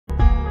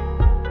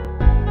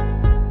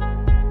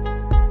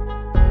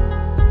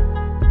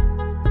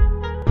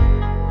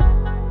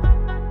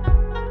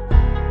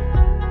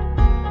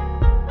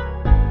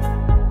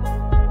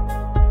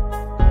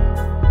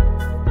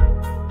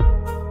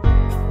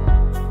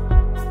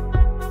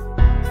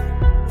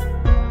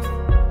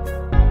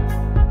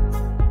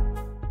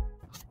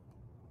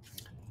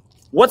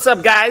What's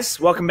up, guys?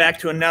 Welcome back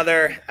to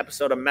another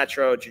episode of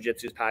Metro Jiu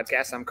Jitsu's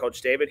podcast. I'm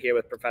Coach David here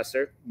with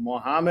Professor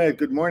Mohammed.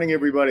 Good morning,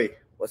 everybody.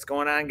 What's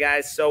going on,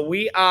 guys? So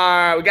we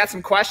got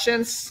some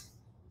questions.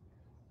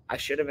 I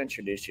should have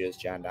introduced you as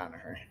John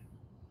Danaher.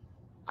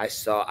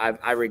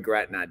 I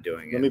regret not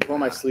doing it. Let me pull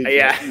my sleeve.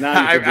 Yeah,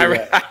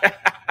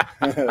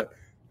 I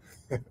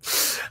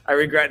I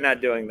regret not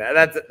doing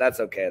that. That's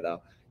okay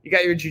though. You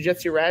got your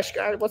jiu-jitsu rash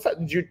guard? What's up?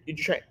 Did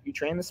you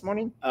train this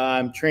morning?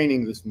 I'm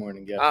training this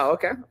morning, yes. Oh,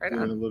 okay. Right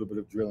Doing on. a little bit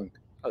of drilling.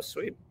 Oh,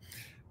 sweet.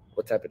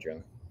 What type of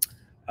drilling?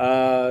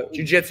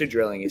 Jiu-jitsu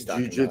drilling he's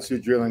talking Jiu-jitsu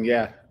drilling,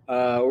 yeah.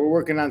 We're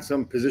working on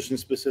some position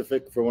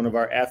specific for one of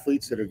our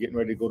athletes that are getting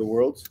ready to go to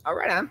Worlds. Oh,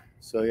 right on.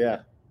 So,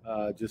 yeah,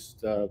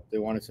 they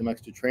wanted some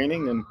extra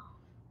training and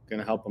going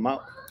to help them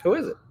out. Who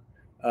is it?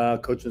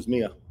 Coach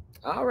Mia.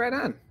 Oh, right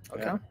on.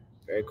 Okay. Yeah.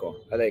 Very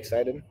cool. Are they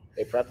excited?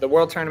 They prep the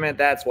World Tournament.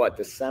 That's what,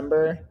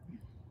 December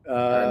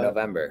or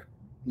November?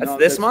 That's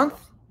this month?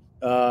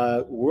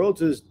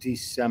 Worlds is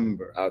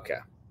December. Okay.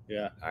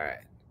 Yeah. All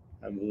right.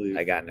 I believe.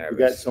 I got nervous. We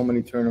got so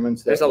many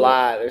tournaments. There's a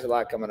lot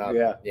coming up.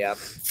 Yeah. Yeah.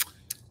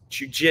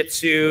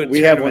 Jiu-jitsu. We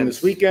have one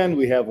this weekend.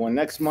 We have one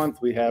next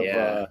month. We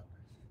have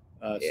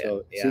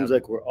so it seems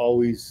like we're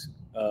always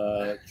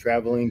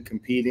traveling,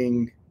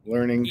 competing,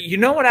 learning. You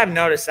know what I've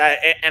noticed?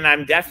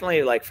 I'm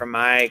definitely like from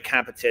my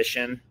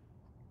competition,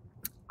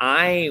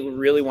 I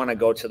really want to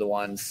go to the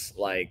ones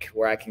like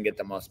where I can get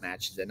the most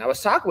matches in. I was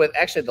talking with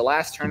actually the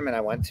last tournament I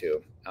went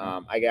to.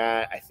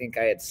 I think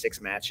I had 6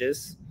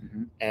 matches,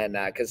 and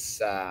because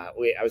I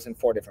was in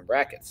 4 different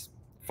brackets,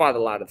 fought a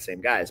lot of the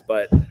same guys.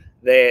 But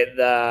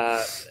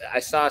I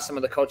saw some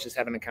of the coaches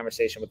having a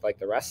conversation with like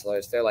the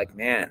wrestlers. They're like,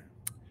 man,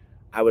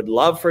 I would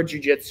love for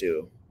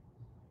jiu-jitsu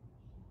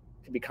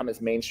to become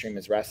as mainstream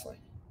as wrestling.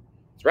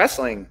 It's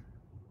wrestling,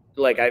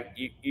 like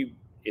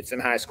it's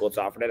in high school. It's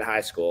offered at a high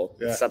school.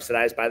 Yeah. It's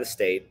subsidized by the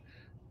state.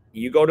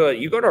 You go to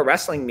a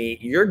wrestling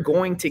meet, you're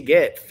going to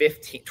get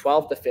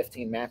 12 to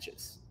 15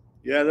 matches.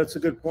 Yeah, that's a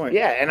good point.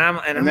 Yeah, and I'm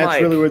that's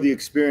like, really where the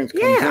experience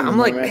comes in. Yeah, I'm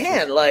like,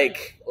 man,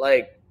 like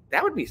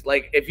that would be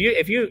like if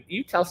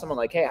you tell someone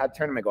like, hey, how'd the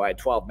tournament go? I had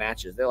 12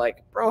 matches. They're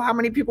like, bro, how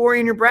many people were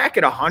in your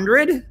bracket?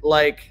 100?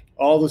 Like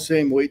all the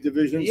same weight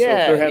divisions. Yeah, so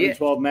if they're having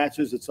 12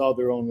 matches, it's all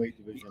their own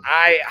weight division.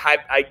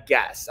 I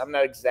guess I'm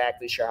not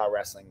exactly sure how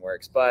wrestling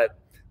works, but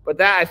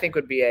that I think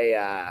would be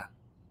I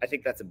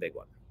think that's a big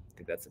one.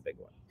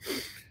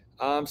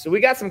 So we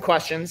got some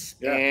questions,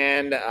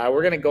 and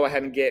we're going to go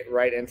ahead and get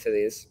right into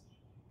these.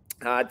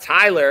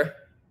 Tyler,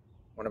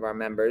 one of our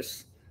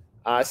members,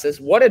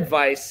 says, what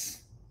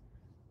advice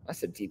 –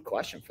 that's a deep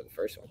question for the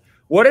first one.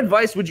 What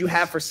advice would you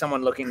have for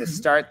someone looking to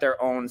start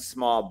their own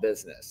small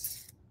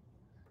business?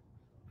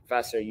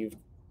 Professor, you've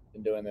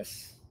been doing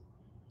this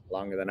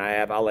longer than I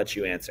have. I'll let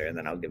you answer, and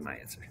then I'll give my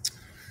answer.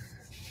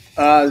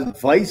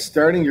 Advice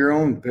starting your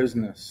own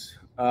business.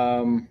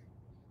 Gosh,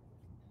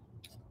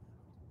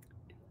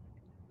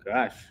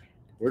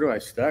 where do I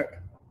start?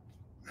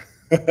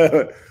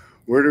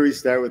 Where do we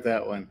start with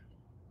that one?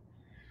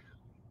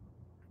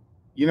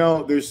 You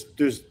know, there's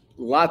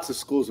lots of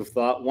schools of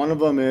thought. One of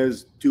them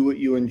is do what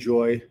you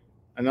enjoy.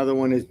 Another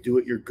one is do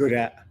what you're good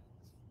at,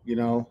 you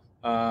know.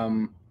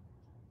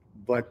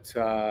 But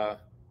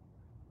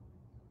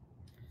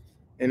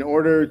in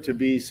order to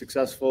be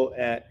successful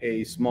at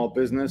a small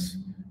business,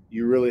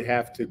 you really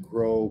have to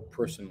grow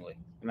personally.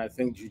 And I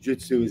think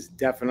jiu-jitsu is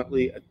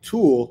definitely a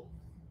tool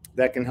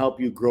that can help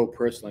you grow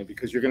personally,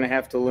 because you're going to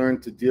have to learn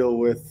to deal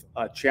with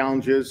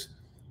challenges,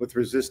 with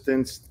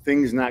resistance,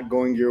 things not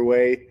going your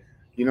way.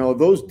 You know,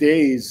 those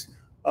days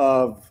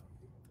of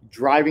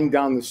driving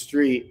down the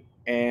street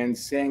and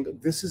saying,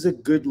 this is a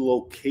good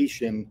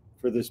location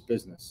for this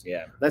business.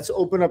 Yeah. Let's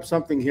open up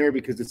something here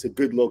because it's a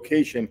good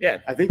location. Yeah.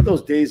 I think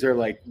those days are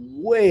like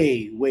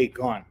way, way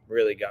gone.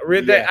 Really go.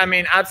 Yeah. I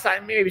mean,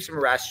 outside maybe some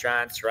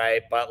restaurants,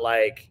 right? But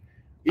like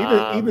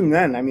even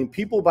then, I mean,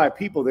 people buy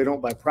people, they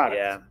don't buy product.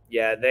 Yeah.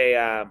 Yeah. They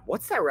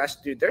what's that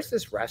dude? There's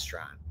this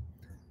restaurant.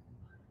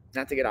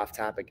 Not to get off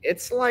topic.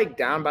 It's like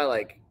down by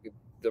like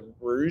the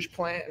Rouge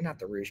plant, not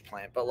the Rouge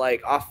plant, but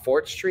like off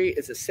Fort Street.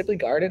 Is it Sibley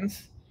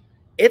Gardens?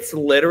 It's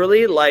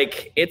literally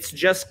like it's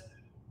just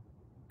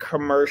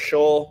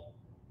commercial.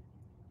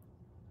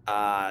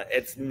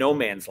 It's no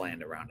man's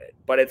land around it,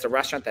 but it's a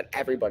restaurant that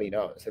everybody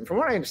knows. And from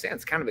what I understand,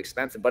 it's kind of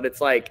expensive, but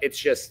it's like, it's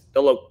just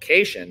the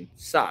location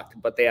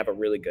sucked, but they have a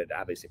really good,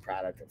 obviously,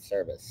 product and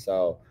service.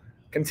 So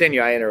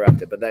continue. I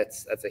interrupted, but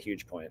that's a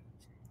huge point.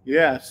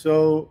 Yeah.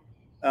 So,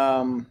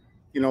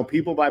 you know,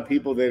 people buy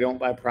people, they don't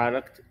buy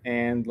product.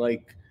 And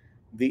like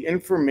the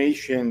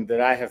information that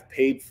I have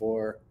paid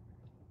for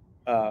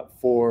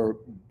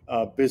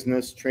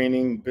business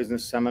training,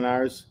 business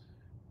seminars,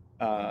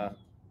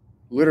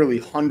 literally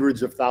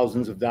hundreds of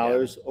thousands of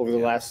dollars over the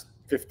last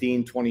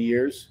 15, 20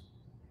 years,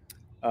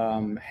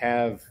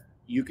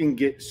 you can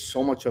get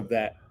so much of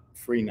that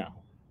free now.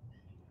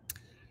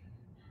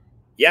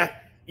 Yeah.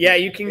 Yeah,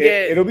 you can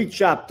get... It'll be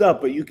chopped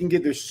up, but you can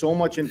get, there's so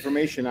much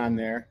information on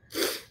there.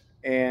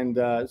 And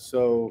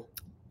so...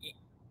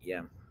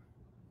 Yeah.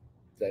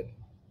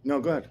 No,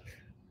 go ahead.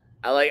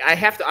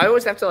 I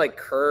always have to like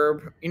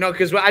curb, you know,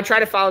 because I try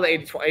to follow the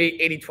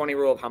 80-20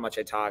 rule of how much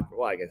I talk.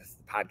 Well, I guess it's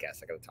the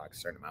podcast, I got to talk a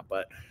certain amount,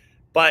 but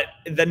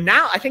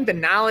I think the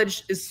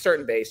knowledge is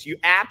certain base. You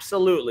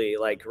absolutely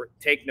like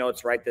take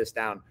notes, write this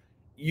down.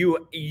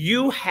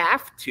 You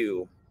have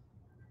to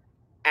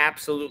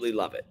absolutely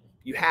love it.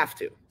 You have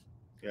to.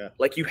 Yeah.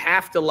 Like you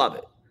have to love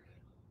it.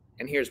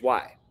 And here's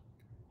why.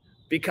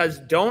 Because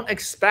don't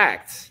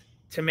expect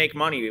to make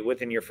money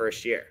within your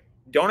first year.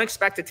 Don't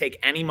expect to take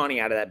any money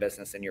out of that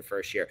business in your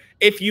first year.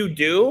 If you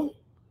do,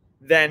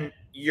 then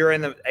you're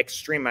in the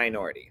extreme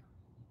minority.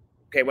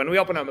 Okay, when we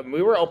opened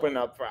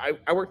up,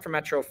 I worked for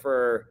Metro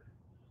for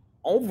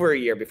over a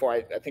year before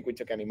I think we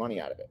took any money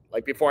out of it.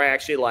 Like before I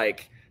actually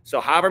so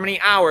however many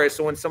hours.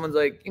 So when someone's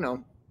like, you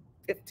know,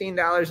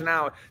 $15 an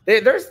hour,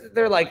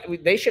 they're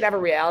like, they should have a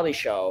reality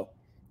show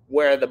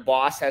where the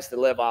boss has to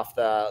live off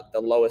the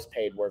lowest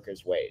paid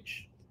worker's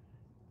wage.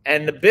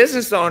 And the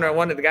business owner,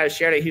 one of the guys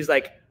shared it, he's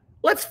like,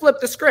 let's flip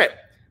the script.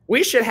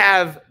 We should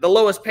have the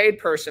lowest paid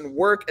person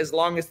work as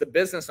long as the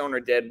business owner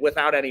did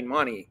without any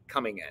money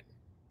coming in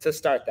to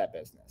start that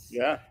business.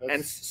 Yeah.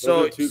 And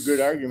so those are two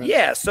good arguments.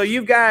 Yeah. So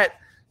you've got,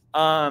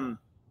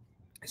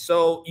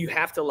 so you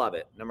have to love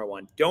it. Number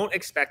one, don't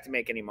expect to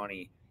make any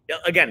money.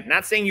 Again,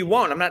 not saying you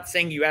won't. I'm not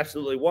saying you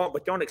absolutely won't,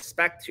 but don't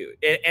expect to.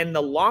 And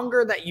the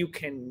longer that you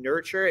can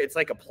nurture, it's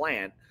like a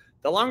plant.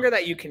 The longer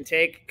that you can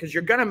take, because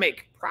you're going to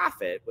make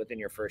profit within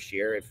your first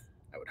year,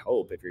 I would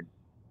hope, if you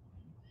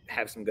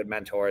have some good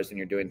mentors and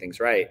you're doing things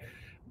right.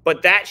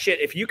 But that shit,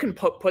 if you can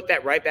put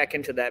that right back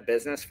into that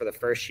business for the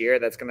first year,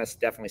 that's going to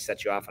definitely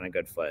set you off on a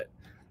good foot.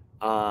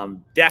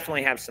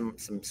 Definitely have some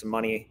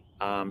money.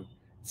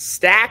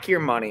 Stack your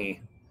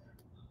money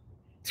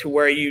to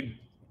where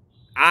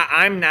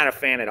I'm not a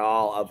fan at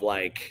all of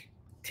like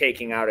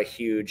taking out a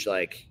huge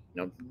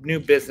new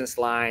business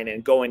line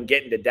and go and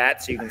get into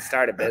debt so you can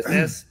start a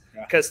business,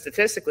 because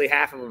statistically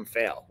half of them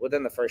fail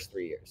within the first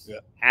 3 years. Yeah.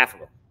 Half of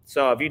them.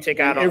 So if you take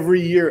out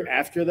every year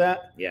after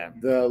that, yeah,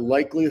 the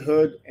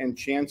likelihood and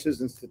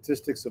chances and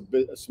statistics of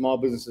small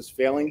businesses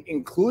failing,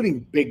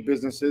 including big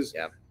businesses,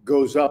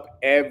 goes up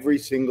every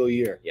single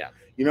year. Yeah.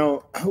 You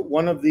know,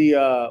 one of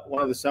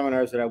the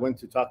seminars that I went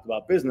to talked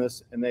about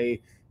business, and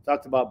they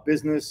talked about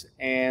business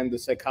and the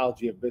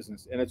psychology of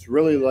business, and it's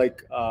really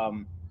like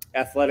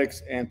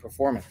athletics and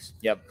performance.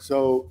 Yep.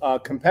 So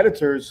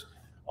competitors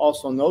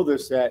also know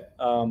this, that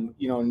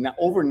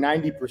over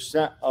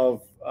 90%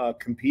 of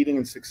competing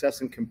and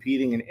success in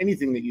competing in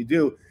anything that you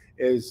do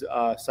is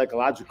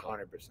psychological.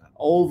 100%.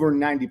 Over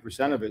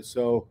 90% of it.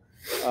 So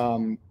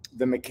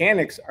the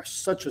mechanics are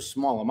such a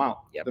small amount.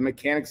 Yep. The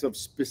mechanics of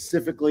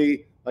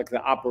specifically like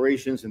the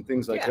operations and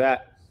things like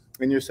that,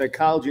 and your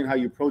psychology and how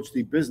you approach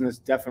the business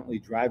definitely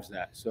drives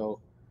that. So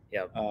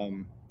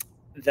I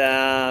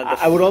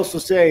would also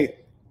say,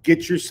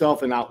 get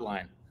yourself an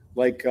outline.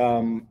 Like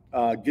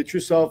get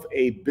yourself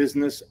a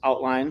business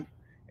outline,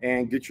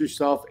 and get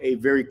yourself a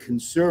very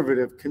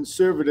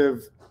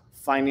conservative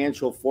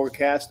financial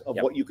forecast of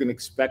what you can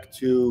expect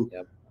to,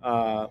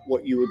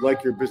 what you would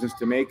like your business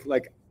to make.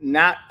 Like,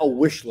 not a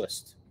wish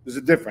list. There's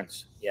a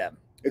difference. Yeah.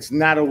 It's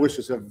not a wish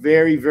list. A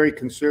very, very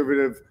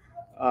conservative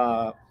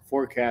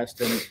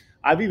forecast. And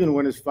I've even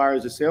went as far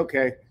as to say,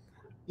 okay,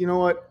 you know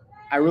what?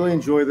 I really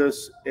enjoy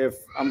this. If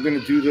I'm going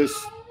to do this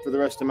for the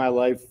rest of my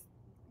life,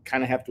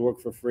 kind of have to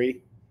work for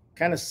free.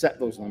 Kind of set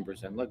those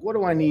numbers in. Like, what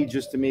do I need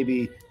just to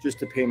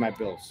pay my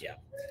bills? Yeah.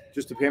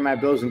 Just to pay my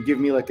bills, and give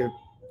me like a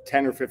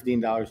 $10 or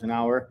 $15 an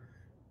hour,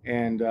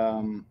 and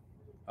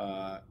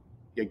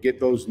get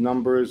those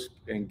numbers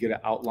and get an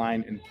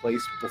outline in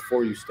place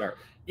before you start.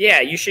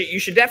 Yeah, you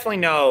should definitely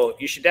know.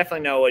 You should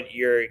definitely know what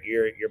your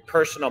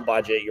personal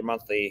budget, your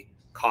monthly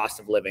cost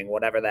of living,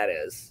 whatever that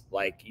is.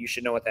 Like, you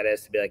should know what that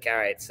is to be like, all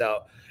right.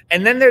 So,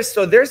 and then there's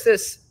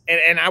this,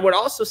 and I would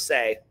also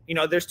say, you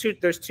know, there's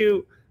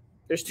two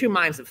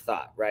minds of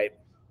thought, right?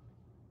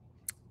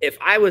 If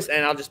I was,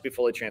 and I'll just be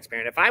fully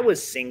transparent, if I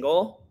was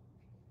single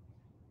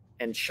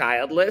and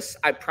childless,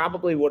 I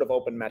probably would have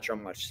opened Metro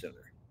much sooner.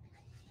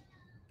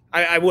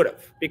 I would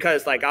have,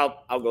 because like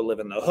I'll go live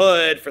in the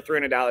hood for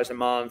 $300 a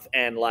month,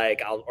 and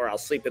like I'll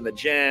sleep in the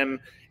gym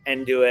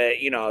and do it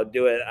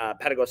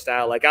pedagogue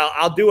style. Like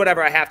I'll do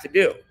whatever I have to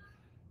do.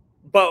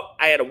 But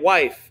I had a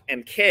wife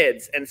and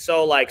kids, and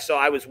so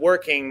I was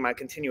working my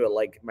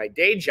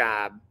day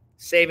job,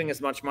 saving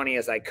as much money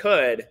as I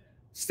could,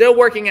 still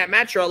working at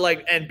Metro,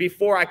 and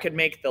before I could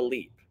make the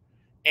leap.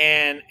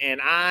 And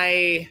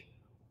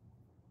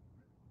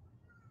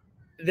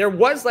there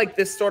was like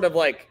this sort of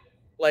like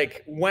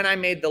when I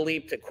made the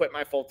leap to quit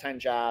my full-time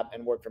job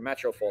and work for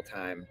Metro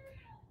full-time,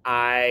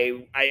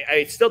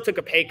 I still took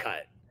a pay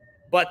cut.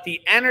 But the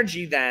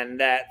energy then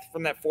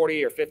from that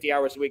 40 or 50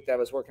 hours a week that I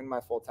was working my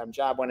full-time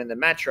job went into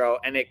Metro,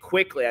 and it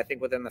quickly, I think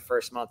within the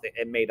first month,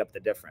 it made up the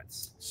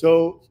difference.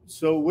 So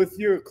with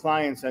your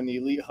clients and the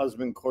Elite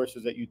Husband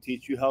courses that you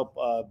teach, you help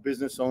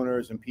business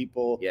owners and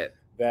people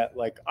that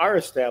are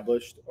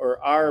established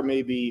or are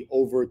maybe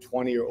over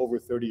 20 or over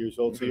 30 years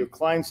old. Mm-hmm. So your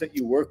clients that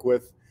you work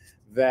with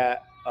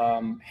that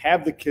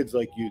have the kids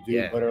like you do,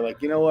 Yeah. but are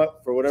like, you know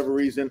what, for whatever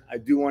reason, I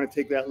do want to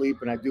take that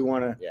leap, and I do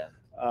want to. Yeah.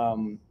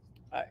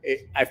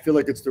 I feel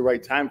like it's the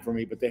right time for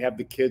me, but they have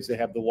the kids, they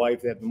have the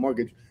wife, they have the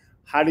mortgage.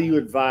 How do you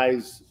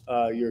advise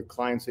your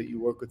clients that you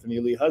work with, an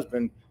elite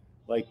husband,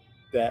 like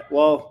that?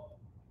 Well,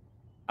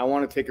 I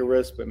want to take a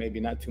risk, but maybe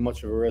not too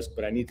much of a risk,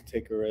 but I need to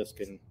take a risk.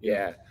 And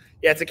yeah,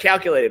 it's a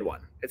calculated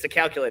one. It's a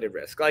calculated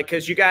risk. Like,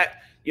 cause you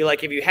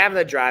like, if you have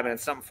the drive and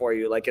it's something for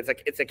you, like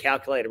it's a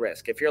calculated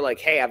risk. If you're like,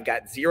 hey, I've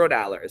got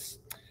 $0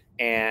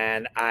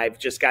 and I've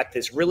just got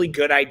this really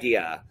good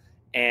idea,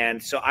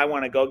 and so I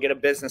want to go get a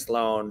business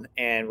loan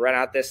and rent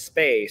out this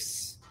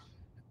space,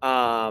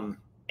 and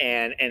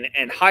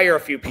hire a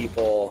few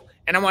people,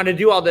 and I want to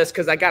do all this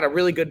because I got a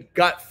really good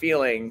gut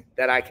feeling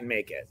that I can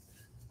make it.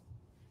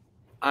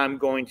 I'm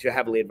going to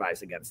heavily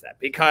advise against that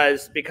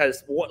because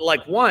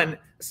like, one,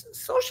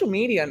 social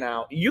media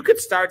now, you could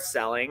start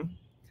selling,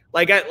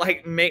 make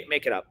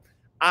it up.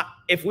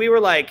 If we were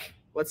like,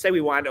 let's say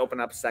we wanted to open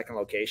up a second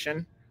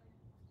location,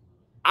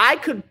 I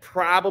could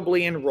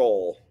probably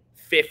enroll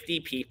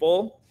 50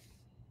 people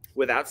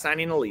without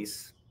signing a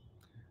lease,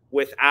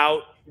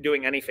 without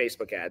doing any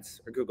Facebook ads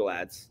or Google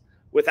ads.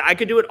 I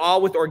could do it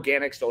all with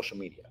organic social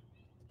media.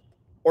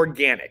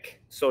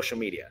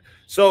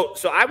 So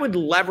I would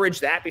leverage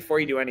that before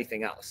you do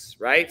anything else,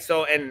 right?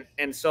 So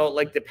and so,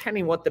 like,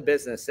 depending what the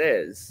business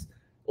is,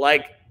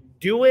 like,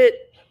 do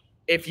it.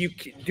 If you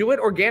do it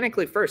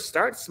organically first,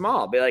 start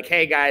small. Be like,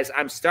 hey guys,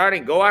 I'm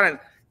starting. Go out and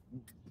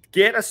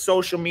get a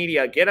social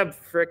media, get a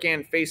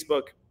freaking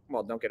Facebook.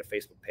 Well, don't get a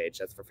Facebook page.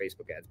 That's for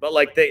Facebook ads. But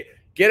like,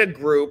 get a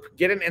group,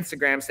 get an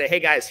Instagram. Say, hey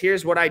guys,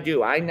 here's what I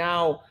do. I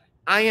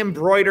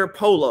embroider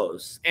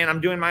polos, and I'm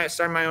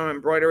starting my own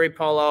embroidery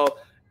polo.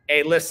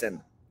 Hey,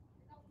 listen,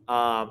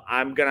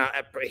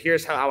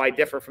 here's how I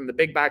differ from the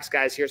big box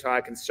guys. Here's how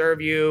I can serve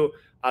you.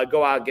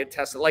 Go out, get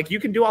tested. Like, you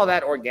can do all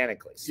that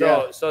organically.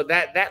 So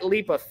that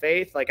leap of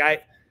faith,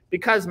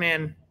 because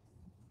man,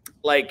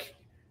 like,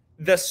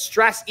 the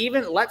stress,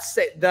 even let's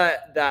say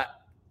the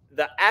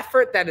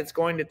effort that it's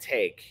going to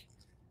take,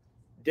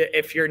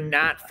 if you're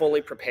not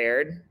fully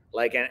prepared,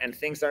 like, and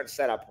things aren't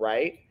set up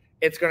right,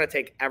 it's going to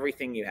take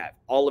everything you have,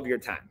 all of your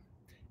time.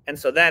 And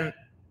so then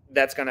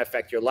that's going to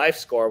affect your life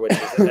score, which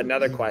is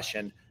another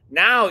question.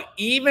 Now,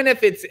 even if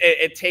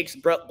it takes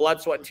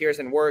blood, sweat, and tears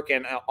and work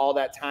and all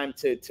that time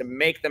to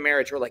make the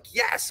marriage, we're like,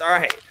 yes, all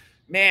right,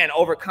 man,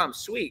 overcome,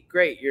 sweet,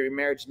 great. Your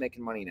marriage is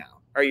making money now,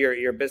 or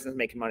your business is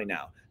making money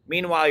now.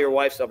 Meanwhile, your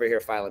wife's over here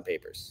filing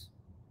papers.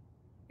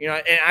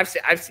 And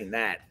I've seen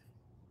that.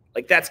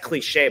 Like, that's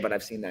cliche, but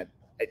I've seen that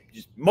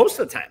most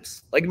of the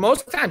times. Like,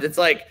 most of the times, it's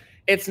like,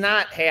 it's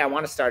not, hey, I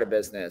want to start a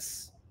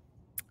business.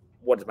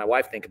 What does my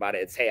wife think about it?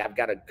 It's, hey, I've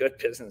got a good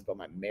business, but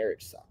my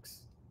marriage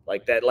sucks.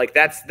 Like that. Like,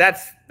 that's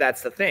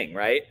the thing,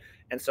 right?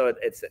 And so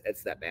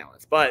it's that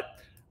balance. But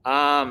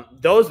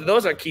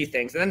those are key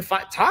things. And then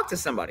talk to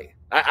somebody.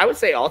 I would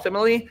say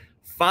ultimately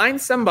find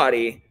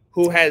somebody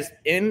who is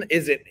in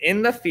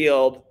the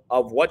field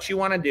of what you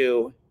want to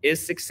do,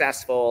 is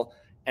successful,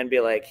 and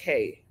be like,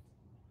 hey,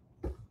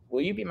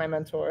 will you be my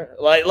mentor?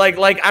 Like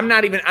I'm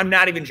not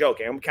even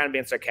joking. I'm kind of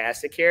being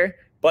sarcastic here,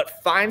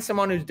 but find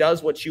someone who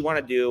does what you want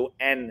to do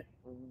and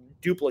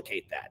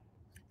duplicate that.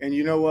 And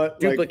you know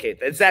what? Duplicate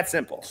that. It's that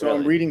simple. So really.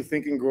 I'm reading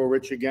Think and Grow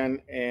Rich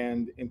again,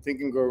 and in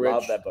Think and Grow Rich,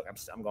 love that book.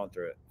 I'm going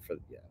through it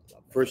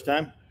first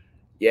time.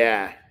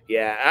 Yeah.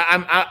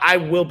 I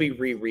will be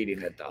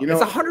rereading it though. It's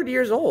 100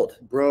 years old,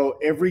 bro.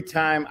 Every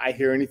time I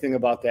hear anything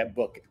about that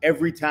book,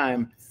 every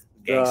time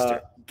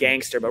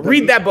gangster. But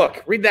read that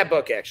book. Read that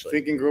book, actually.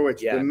 Think and Grow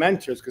Rich. Yeah. The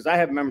mentors, because I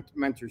have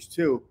mentors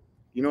too.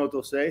 You know what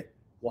they'll say?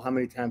 Well, how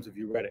many times have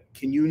you read it?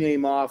 Can you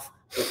name off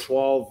the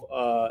 12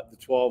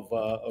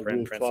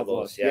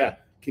 principles? Yeah.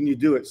 Can you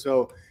do it?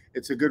 So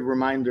it's a good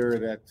reminder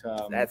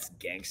that that's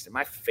gangster.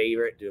 My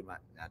favorite, dude. Not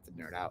to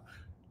nerd out.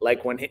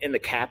 Like, when in the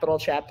capitalism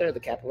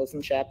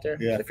chapter.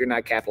 Yeah. If you're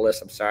not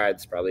capitalist, I'm sorry.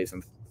 It's probably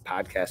some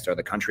podcast or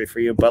the country for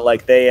you. But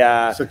like,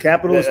 so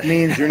capitalist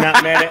means you're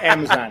not mad at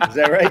Amazon. Is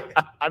that right?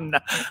 I'm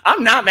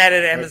not mad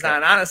at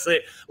Amazon, okay. Honestly.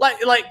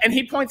 Like, and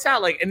he points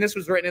out, like, and this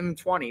was written in the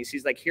 1920s.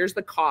 He's like, here's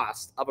the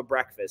cost of a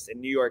breakfast in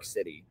New York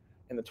City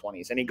in the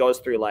 1920s. And he goes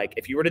through, like,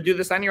 if you were to do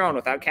this on your own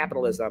without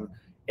capitalism,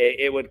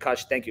 it would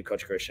cost. Thank you,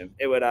 Coach Christian.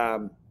 It would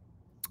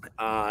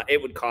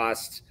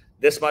cost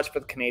this much for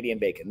the Canadian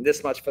bacon,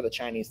 this much for the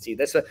Chinese tea.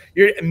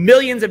 You're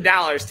millions of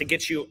dollars to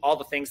get you all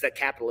the things that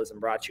capitalism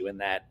brought you in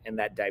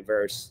that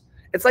diverse.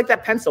 It's like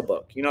that pencil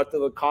book. You know,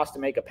 the cost to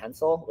make a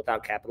pencil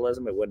without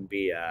capitalism, it wouldn't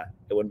be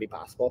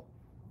possible,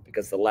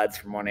 because the lead's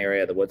from one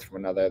area, the wood's from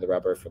another, the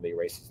rubber for the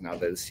erasers, now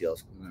the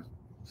seals.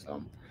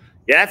 So,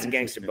 yeah, that's a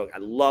gangster book. I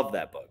love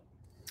that book.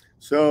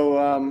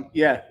 So,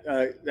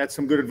 that's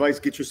some good advice.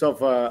 Get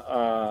yourself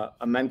a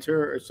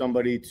mentor or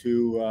somebody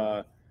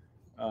to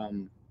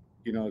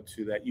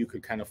that you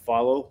could kind of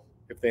follow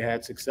if they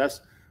had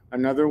success.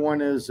 Another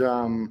one is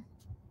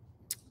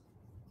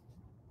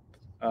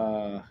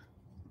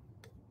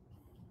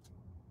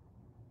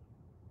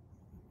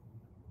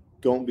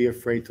don't be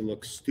afraid to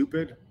look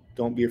stupid.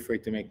 don't be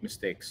afraid to make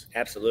mistakes.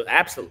 Absolutely.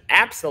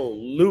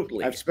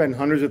 I've spent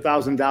hundreds of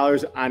thousands of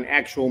dollars on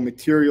actual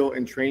material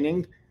and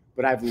training,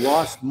 but I've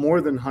lost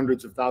more than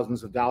hundreds of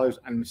thousands of dollars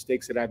on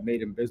mistakes that I've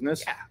made in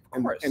business. Yeah,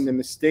 of course. And the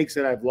mistakes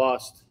that I've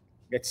lost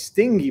that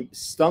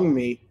stung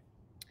me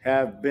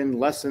have been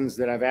lessons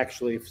that I've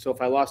actually, so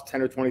if I lost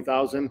 10 or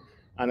 20,000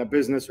 on a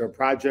business or a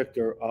project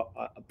or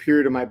a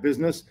period of my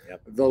business,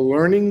 the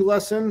learning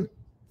lesson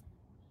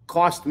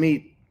cost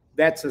me,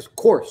 that's a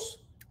course.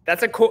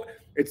 That's a course.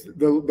 It's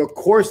the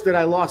course that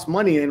I lost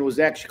money in was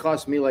actually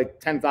cost me like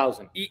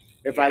 10,000.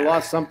 If I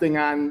lost something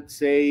on,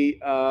 say,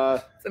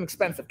 it's an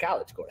expensive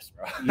college course,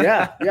 bro.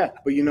 yeah.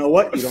 But you know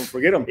what? You don't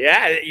forget them.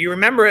 Yeah, you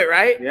remember it,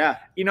 right? Yeah.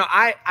 You know,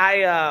 I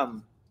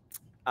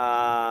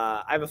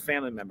have a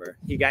family member.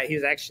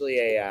 He's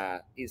actually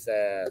he's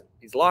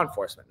law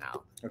enforcement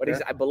now, but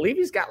I believe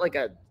he's got like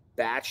a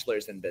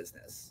bachelor's in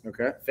business.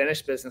 Okay.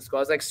 Finished business school.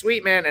 I was like,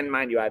 sweet, man. And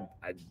mind you, I've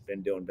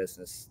been doing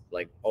business,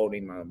 like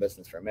owning my own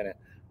business for a minute,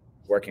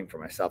 working for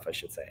myself, I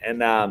should say.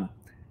 And I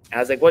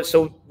was like,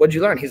 what'd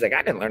you learn? He's like,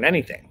 I didn't learn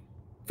anything.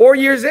 4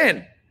 years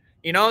in,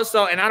 you know.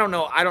 So, and I don't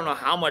know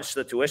how much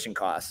the tuition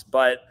costs,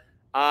 but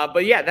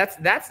yeah,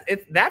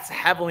 that's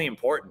heavily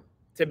important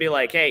to be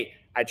like, hey,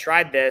 I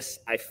tried this.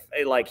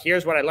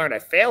 Here's what I learned. I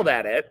failed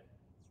at it,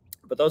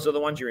 but those are the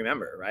ones you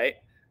remember, right?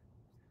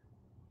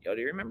 Yo,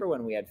 do you remember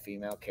when we had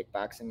female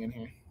kickboxing in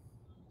here?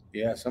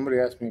 Yeah, somebody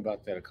asked me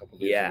about that a couple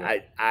days ago. Yeah,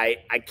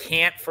 I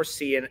can't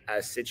foresee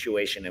a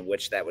situation in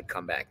which that would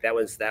come back. That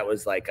was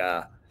like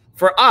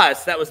for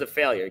us, that was a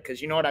failure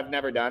because you know what I've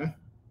never done?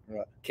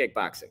 What?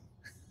 Kickboxing.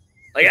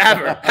 Like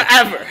ever.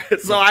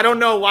 So I don't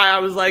know why I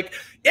was like,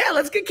 yeah,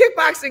 let's get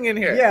kickboxing in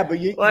here. Yeah, but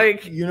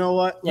you know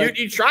what? Like,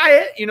 you try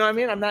it. You know what I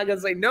mean? I'm not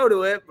gonna say no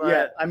to it. But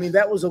yeah, I mean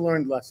that was a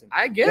learned lesson.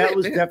 I get it. That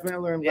was definitely a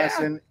learned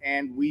lesson,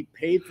 and we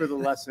paid for the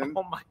lesson.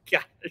 Oh my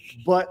gosh!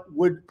 But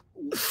would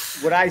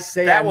I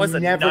say that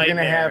I'm never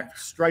gonna have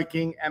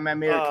striking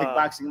MMA or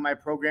kickboxing in my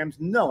programs?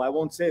 No, I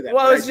won't say that.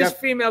 Well, it's just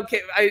female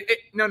kick.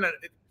 No.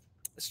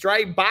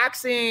 Strike,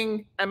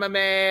 boxing,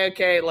 MMA,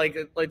 okay, like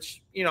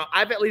you know,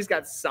 I've at least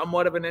got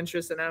somewhat of an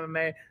interest in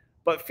MMA,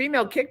 but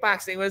female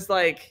kickboxing was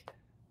like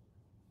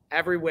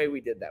every way we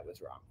did that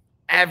was wrong.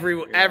 Every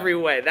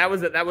way. That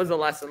was a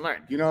lesson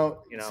learned. You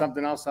know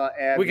something else I'll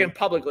add. We can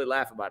publicly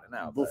laugh about it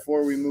now.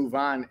 Before we move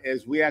on,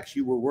 is we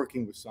actually were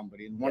working with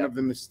somebody, and one of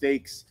the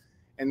mistakes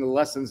and the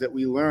lessons that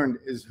we learned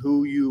is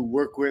who you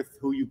work with,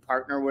 who you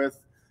partner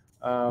with.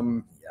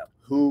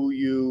 Who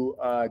you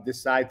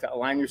decide to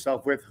align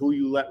yourself with, who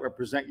you let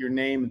represent your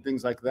name, and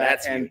things like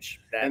that. That's huge.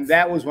 And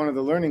that was one of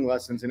the learning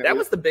lessons. And that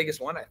was the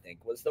biggest one, I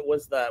think. Was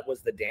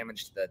the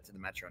damage to the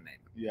Metro name.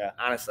 Yeah,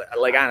 honestly.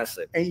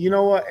 And you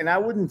know what? And I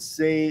wouldn't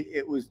say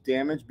it was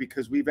damage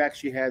because we've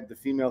actually had the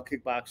female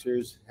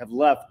kickboxers have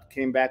left,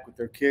 came back with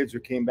their kids, or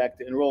came back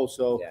to enroll.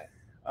 So,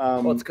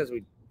 well, it's because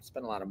we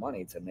spent a lot of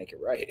money to make it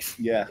right.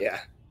 Yeah.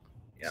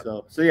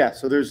 Yep.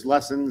 So there's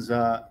lessons.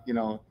 You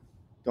know.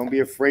 Don't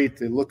be afraid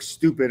to look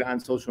stupid on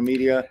social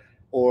media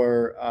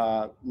or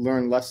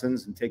learn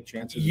lessons and take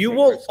chances. You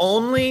will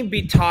only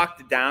be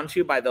talked down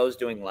to by those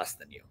doing less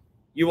than you.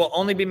 You will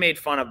only be made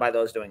fun of by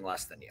those doing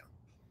less than you.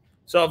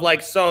 So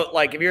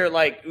if you're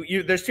like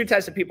there's two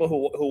types of people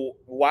who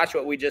watch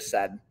what we just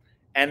said,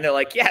 and they're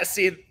like, yeah,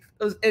 see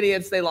those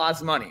idiots, they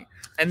lost money,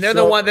 and they're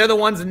the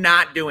ones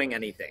not doing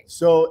anything.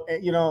 So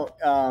you know,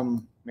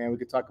 man, we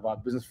could talk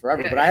about business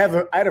forever, but I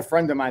had a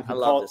friend of mine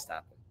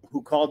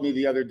who called me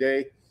the other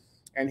day.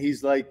 And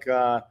he's like,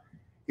 Coach,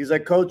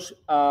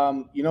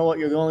 you know what?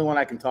 You're the only one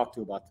I can talk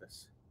to about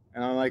this.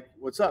 And I'm like,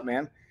 what's up,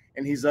 man?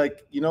 And he's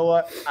like, you know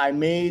what? I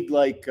made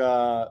like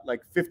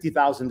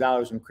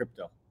 $50,000 in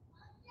crypto.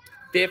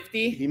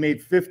 50? He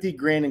made 50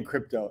 grand in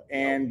crypto,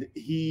 and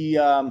he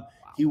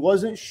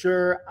wasn't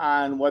sure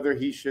on whether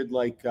he should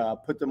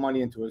put the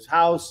money into his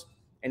house,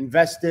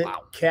 invest it,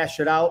 cash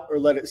it out, or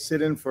let it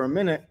sit in for a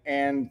minute.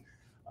 And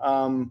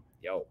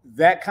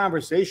that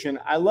conversation,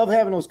 I love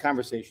having those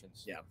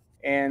conversations. Yeah.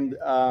 And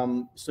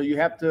so you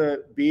have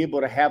to be able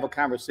to have a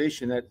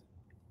conversation that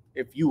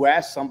if you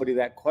ask somebody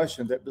that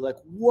question, that'd be like,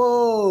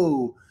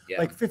 whoa,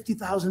 like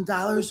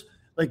 $50,000,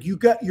 like you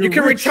can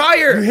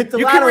retire. You hit the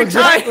lottery.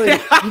 Exactly.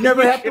 You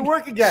never have to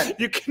work again.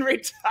 You can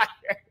retire.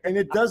 And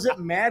it doesn't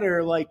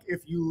matter like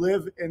if you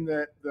live in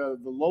the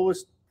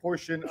lowest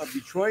portion of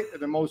Detroit or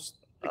the most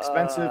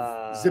expensive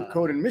zip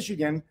code in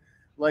Michigan,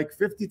 like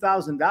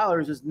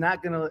 $50,000 is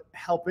not going to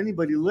help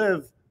anybody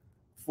live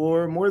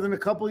for more than a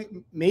couple,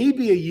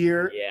 maybe a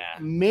year,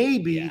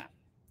 maybe. Yeah.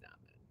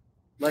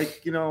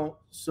 Like, you know,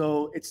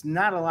 so it's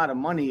not a lot of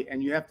money,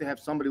 and you have to have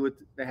somebody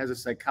that has a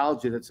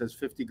psychology that says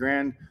 50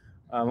 grand.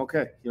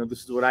 Okay, you know,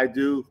 this is what I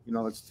do. You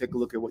know, let's take a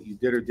look at what you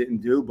did or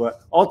didn't do.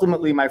 But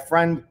ultimately, my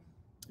friend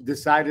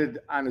decided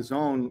on his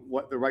own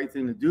what the right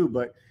thing to do.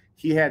 But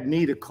he had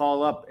me to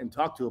call up and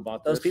talk to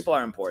about those people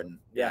are important.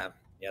 Yeah,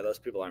 those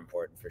people are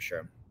important for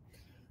sure.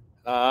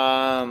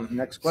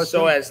 Next question.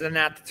 So as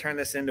not to turn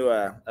this into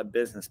a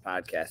business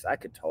podcast, I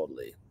could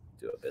totally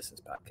do a business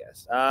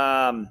podcast.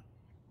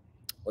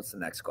 What's the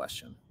next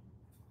question?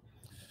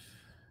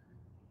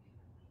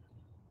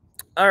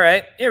 All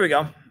right, here we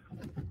go.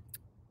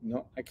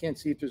 No, I can't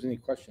see if there's any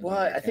questions. Well,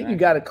 I think you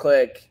got to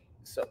click.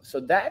 So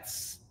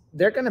that's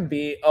they're gonna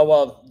be. Oh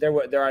well,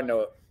 there are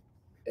no.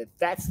 If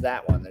that's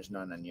that one, there's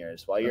none on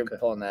yours. While you're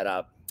pulling that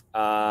up,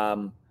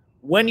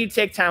 when you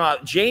take time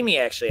out, Jamie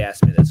actually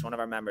asked me this. One of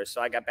our members.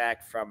 So I got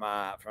back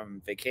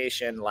from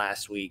vacation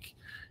last week,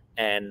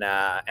 and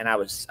I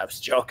was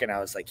joking. I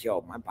was like, "Yo,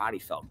 my body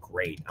felt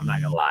great. I'm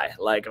not gonna lie.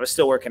 Like I was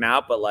still working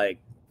out, but like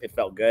it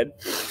felt good."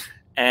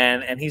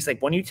 And he's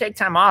like, when you take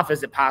time off,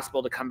 is it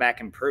possible to come back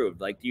improved?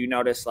 Like, do you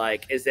notice,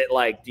 like, is it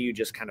like, do you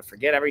just kind of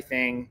forget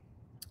everything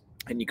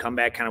and you come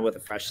back kind of with a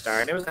fresh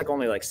start? And it was like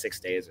only like 6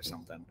 days or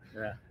something.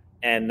 Yeah.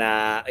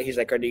 And he's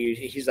like,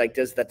 he's like,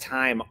 does the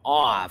time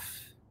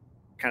off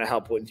kind of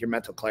help with your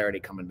mental clarity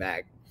coming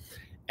back?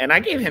 And I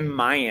gave him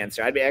my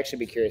answer. I'd actually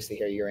be curious to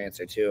hear your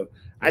answer too.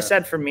 Yeah. I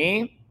said, for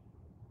me,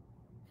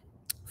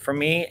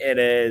 it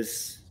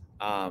is,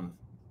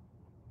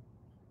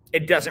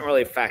 it doesn't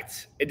really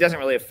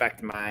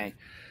affect my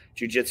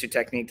jiu-jitsu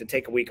technique to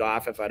take a week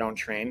off if I don't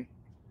train,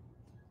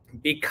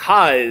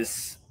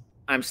 because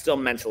I'm still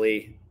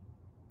mentally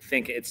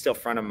thinking, it's still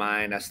front of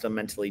mind. I still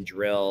mentally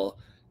drill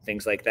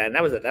things like that. And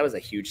that was a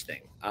huge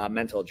thing,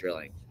 mental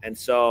drilling. And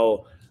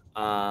so,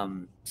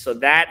 so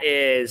that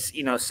is,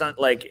 you know,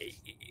 like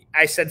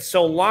I said,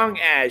 so long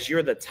as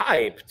you're the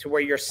type to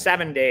where your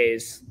 7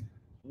 days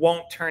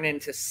won't turn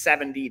into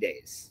 70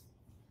 days.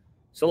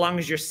 So long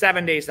as your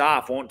 7 days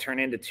off won't turn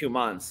into 2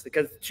 months,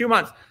 because 2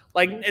 months,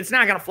 like it's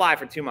not going to fly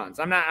for 2 months.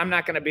 I'm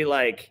not going to be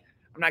like,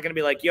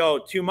 yo,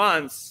 2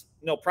 months,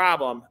 no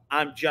problem.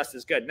 I'm just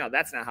as good. No,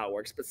 that's not how it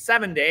works. But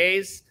 7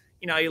 days,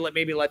 you know, you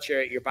maybe let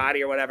your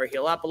body or whatever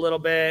heal up a little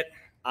bit.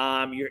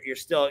 You're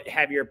still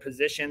have your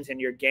positions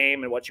and your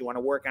game and what you want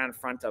to work on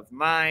front of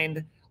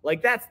mind.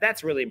 Like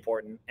that's really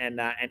important. And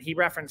he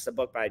referenced a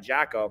book by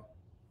Jocko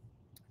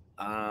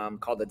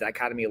called The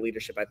Dichotomy of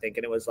Leadership, I think.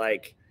 And it was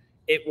like,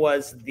 he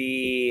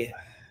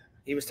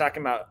was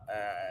talking about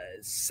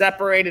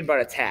separated but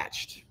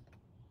attached.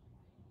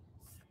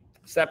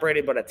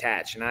 Separated but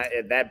attached.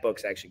 And that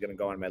book's actually going to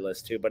go on my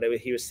list too. But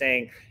he was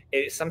saying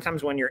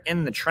sometimes when you're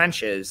in the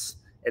trenches,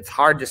 it's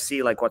hard to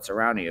see like what's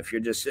around you.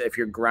 If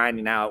you're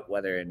grinding out,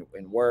 whether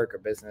in work or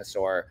business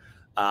or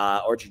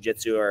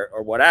jiu-jitsu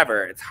or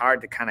whatever, it's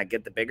hard to kind of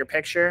get the bigger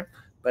picture.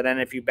 But then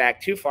if you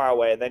back too far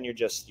away, then you're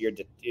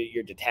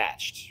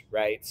detached,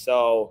 right?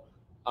 So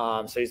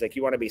he's like,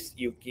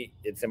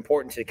 it's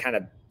important to kind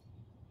of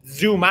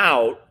zoom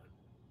out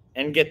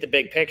and get the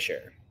big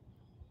picture.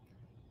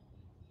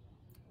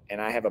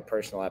 And I have a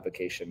personal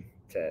application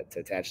to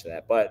attach to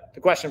that. But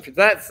the question for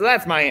that, so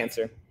that's my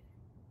answer.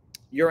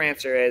 Your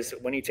answer is,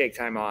 when you take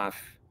time off,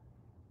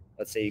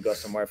 let's say you go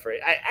somewhere for,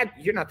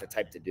 you're not the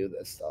type to do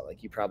this though.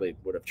 Like you probably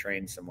would have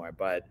trained somewhere,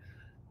 but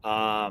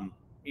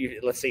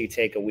let's say you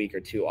take a week or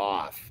two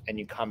off and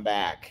you come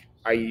back.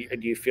 Do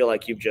you feel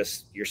like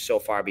you're so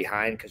far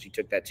behind because you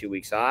took that 2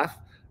 weeks off?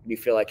 Do you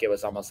feel like it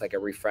was almost like a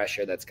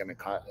refresher that's going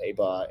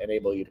to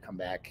enable you to come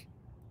back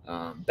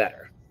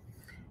better?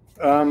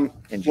 Well,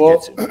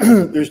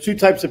 there's two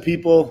types of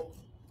people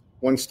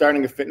when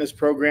starting a fitness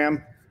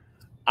program.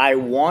 I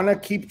want to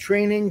keep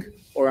training,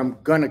 or I'm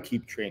going to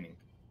keep training.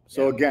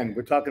 So again,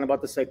 we're talking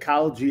about the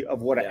psychology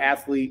of what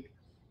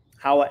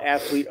how an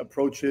athlete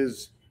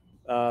approaches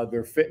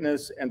their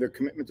fitness and their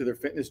commitment to their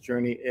fitness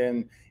journey.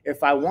 And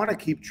if I want to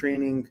keep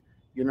training,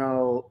 you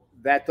know,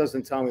 that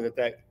doesn't tell me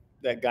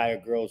that guy or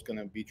girl is going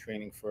to be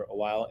training for a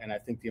while. And I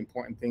think the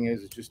important thing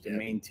is just to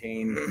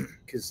maintain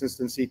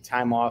consistency.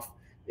 Time off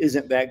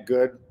isn't that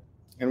good.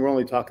 And we're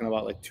only talking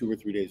about like 2 or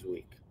 3 days a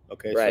week.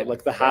 Okay. Right. So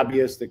like the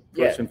hobbyist, the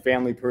person,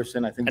 family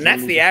person, I think. And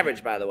that's the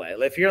average, by the way.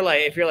 If you're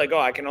like, oh,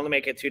 I can only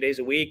make it 2 days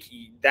a week,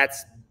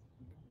 that's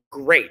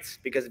great.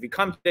 Because if you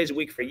come 2 days a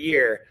week for a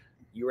year,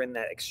 you're in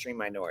that extreme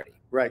minority.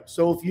 Right.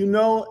 So if you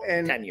know,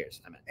 and 10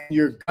 years, and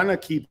you're going to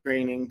keep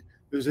training,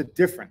 there's a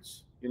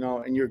difference, you know,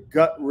 and your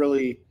gut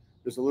really,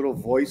 there's a little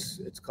voice.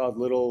 It's called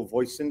little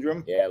voice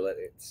syndrome. Yeah.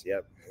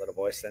 Little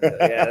voice syndrome.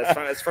 Yeah.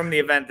 That's from the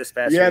event this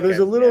past weekend. There's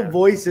a little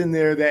voice in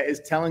there that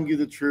is telling you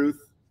the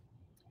truth.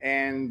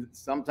 And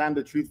sometimes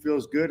the truth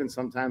feels good and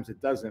sometimes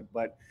it doesn't.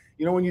 But,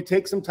 you know, when you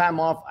take some time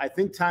off, I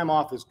think time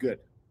off is good.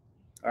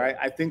 All right.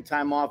 I think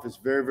time off is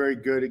very, very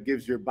good. It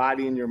gives your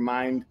body and your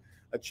mind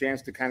a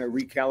chance to kind of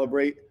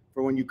recalibrate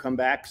for when you come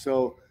back.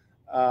 So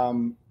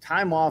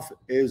time off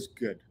is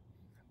good,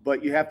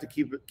 but you have to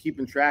keep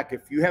in track.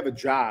 If you have a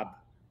job,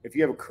 if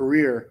you have a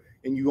career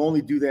and you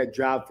only do that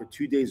job for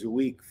 2 days a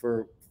week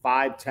for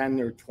 5,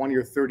 10 or 20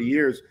 or 30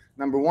 years,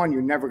 number one,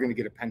 you're never going to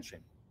get a pension.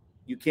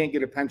 You can't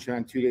get a pension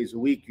on 2 days a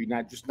week. You're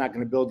not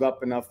going to build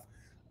up enough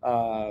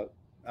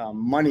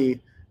money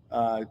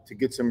to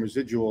get some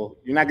residual.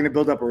 You're not going to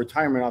build up a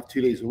retirement off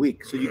 2 days a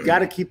week. So you got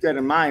to keep that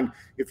in mind.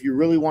 If you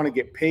really want to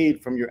get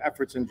paid from your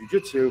efforts in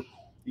jiu-jitsu,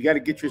 you got to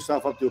get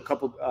yourself up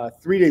to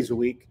 3 days a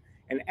week.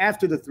 And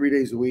after the 3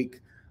 days a week,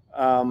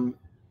 a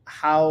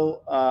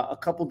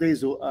couple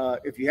days,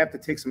 if you have to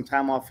take some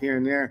time off here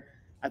and there,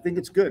 I think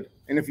it's good.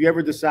 And if you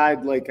ever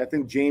decide, like I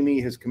think Jamie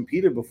has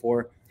competed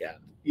before,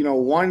 you know,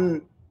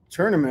 one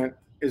tournament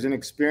is an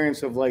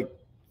experience of like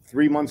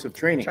 3 months of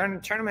training.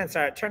 Tournaments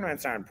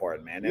are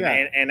important, man.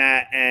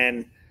 Yeah.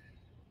 And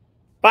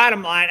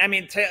bottom line, I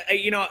mean,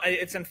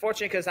 it's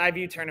unfortunate because I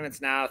view tournaments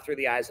now through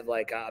the eyes of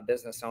like a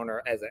business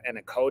owner and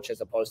a coach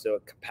as opposed to a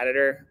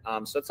competitor.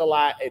 So it's a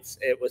lot.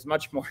 It was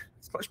much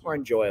more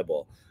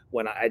enjoyable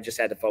when I just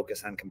had to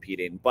focus on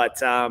competing. But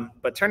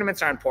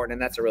tournaments are important,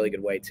 and that's a really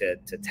good way to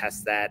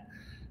test that.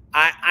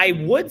 I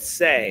would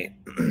say,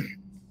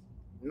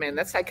 man,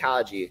 that's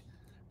psychology.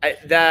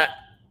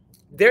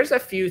 There's a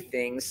few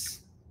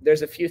things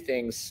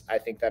I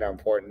think that are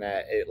important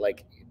that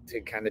to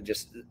kind of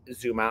just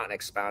zoom out and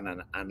expound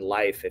on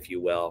life, if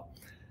you will.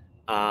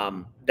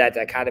 That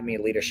dichotomy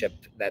of leadership,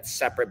 that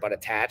separate but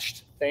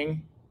attached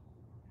thing,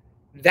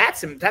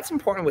 that's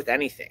important with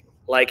anything.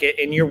 Like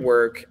in your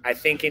work, I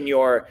think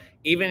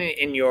even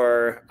in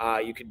your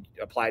you could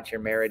apply it to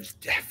your marriage,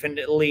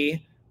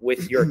 definitely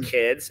with your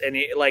kids. And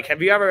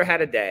have you ever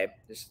had a day,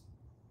 just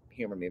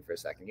humor me for a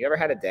second, you ever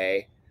had a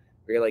day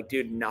where you're like,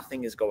 dude,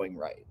 nothing is going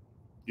right?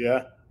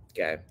 Yeah.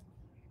 Okay.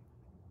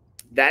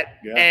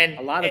 And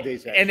a lot of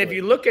days, actually. And if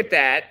you look at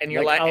that and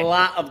you're like a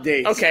lot of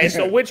days. Okay,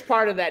 so which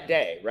part of that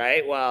day,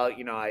 right? Well,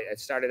 I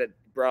started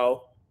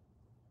bro,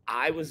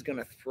 I was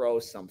gonna throw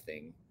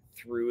something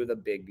through the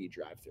Big B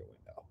drive-through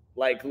window.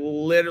 Like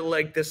literally,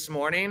 like this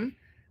morning.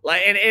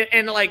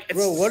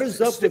 Bro, what is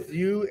up with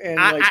you? And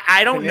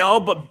I don't know,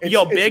 but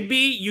Big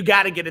B, you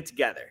got to get it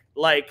together.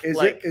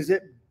 Is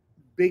it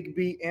Big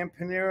B and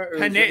Panera? Or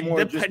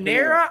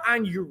Panera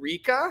on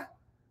Eureka?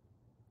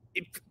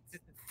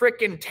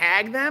 Freaking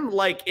tag them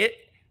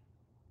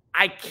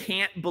I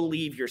can't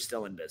believe you're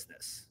still in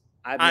business.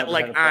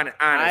 Honestly,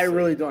 I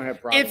really don't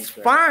have problems. It's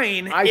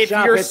fine if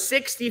you're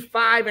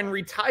 65 and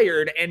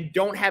retired and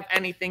don't have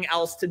anything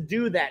else to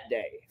do that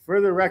day. For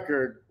the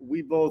record,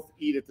 we both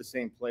eat at the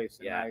same place.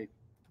 Yeah.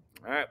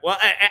 All right. Well,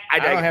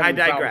 I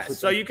digress.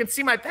 So you can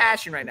see my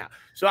passion right now.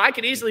 So I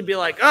could easily be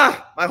like,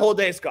 my whole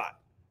day's gone.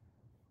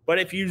 But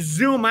if you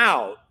zoom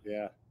out,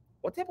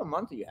 what type of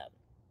month are you having?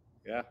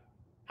 Yeah.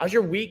 How's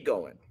your week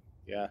going?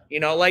 Yeah.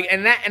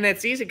 And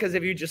it's easy because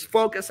if you just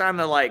focus on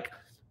the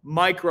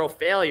micro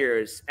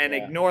failures and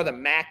ignore the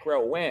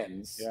macro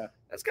wins,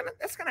 that's gonna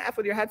F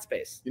with your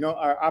headspace.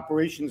 Our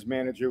operations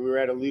manager, we were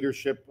at a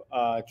leadership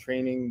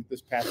training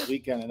this past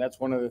weekend, and that's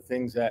one of the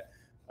things that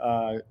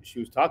she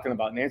was talking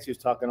about, Nancy was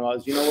talking about,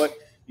 is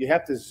you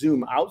have to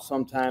zoom out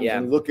sometimes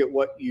and look at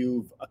what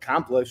you've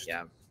accomplished.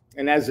 Yeah.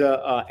 And as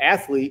a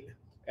athlete,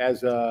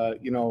 as a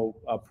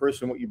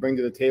person, what you bring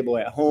to the table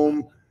at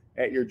home,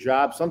 at your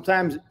job,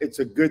 sometimes it's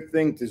a good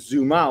thing to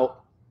zoom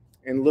out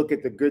and look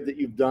at the good that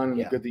you've done and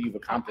the good that you've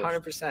accomplished.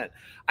 100%.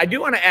 I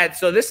do want to add,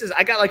 so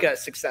I got a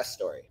success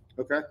story.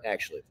 Okay.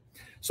 Actually.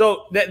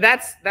 So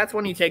that's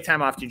when you take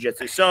time off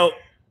jiu-jitsu. So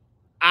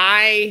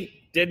I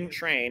didn't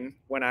train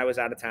when I was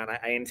out of town.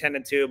 I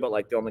intended to, but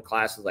the only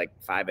class was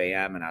 5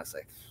 a.m. and I was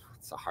like,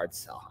 it's a hard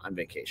sell on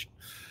vacation.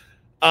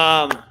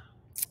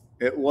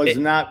 It was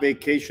not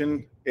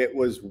vacation. It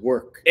was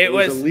work. It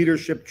was a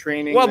leadership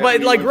training. Well,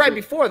 but right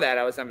before that,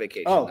 I was on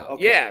vacation. Oh,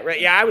 okay. Yeah, right.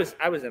 Yeah, I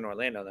was in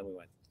Orlando. Then we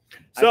went.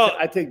 So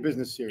I take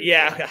business serious.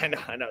 Yeah,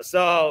 I know.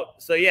 So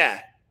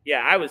yeah,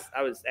 I was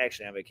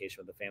actually on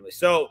vacation with the family.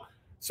 So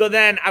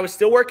then I was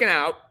still working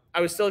out.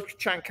 I was still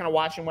kind of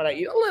watching what I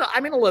eat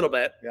a little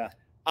bit. Yeah.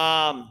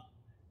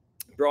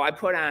 Bro, I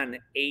put on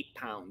 8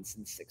 pounds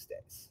in 6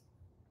 days.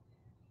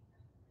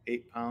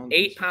 8 pounds.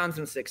 8 pounds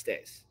in 6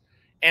 days.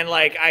 And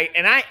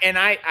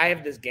I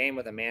have this game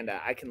with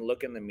Amanda. I can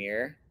look in the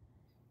mirror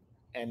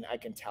and I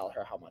can tell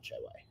her how much I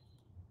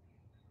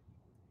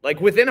weigh.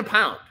 Within a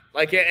pound.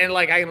 I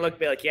can look,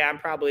 be like, yeah, I'm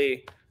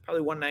probably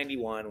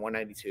 191,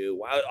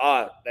 192.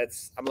 I'm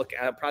looking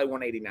at probably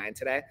 189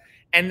 today.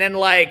 And then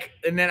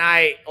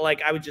I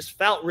would just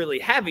felt really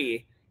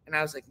heavy and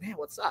I was like, man,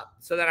 what's up?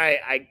 So then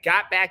I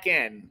got back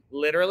in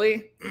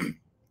literally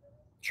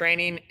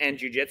training and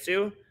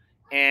jiu-jitsu.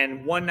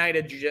 And one night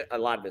of jiu-jitsu, a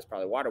lot of it's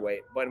probably water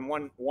weight, but in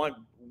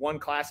one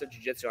class of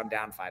jiu-jitsu, I'm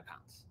down 5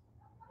 pounds.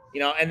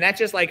 And that's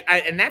just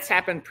and that's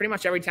happened pretty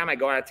much every time I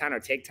go out of town or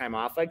take time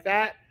off like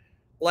that.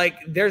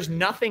 There's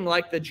nothing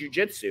like the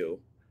jiu-jitsu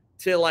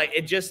to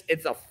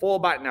it's a full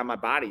body. Now my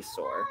body's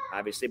sore,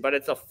 obviously, but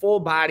it's a full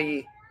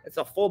body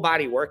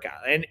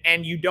workout.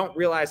 And you don't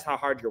realize how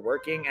hard you're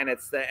working, and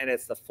it's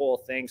the full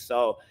thing.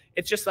 So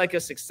it's just a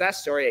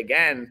success story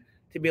again.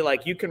 To be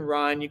you can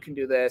run, you can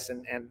do this,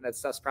 and that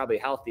stuff's probably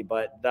healthy.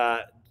 But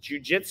the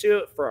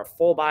jiu-jitsu for a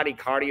full body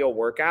cardio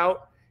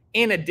workout,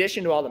 in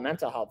addition to all the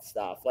mental health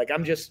stuff,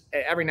 I'm just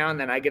every now and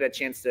then I get a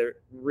chance to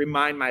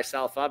remind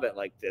myself of it.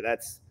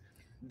 That's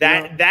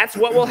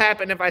what will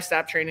happen if I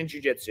stop training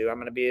jiu-jitsu. I'm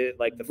gonna be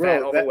the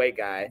fat overweight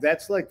guy.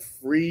 That's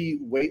free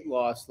weight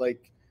loss. There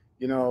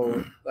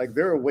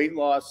are weight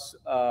loss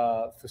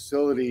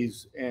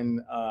facilities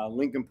in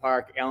Lincoln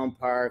Park, Allen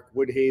Park,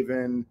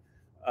 Woodhaven,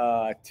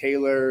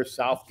 Taylor,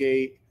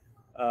 Southgate,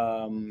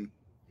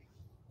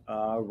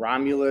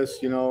 Romulus,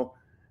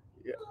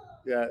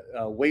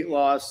 weight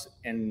loss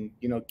and,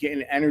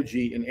 getting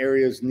energy in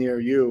areas near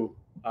you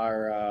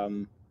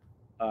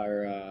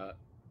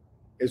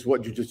is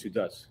what jiu-jitsu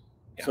does.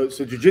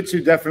 So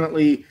jiu-jitsu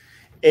definitely,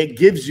 it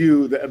gives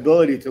you the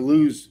ability to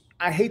lose.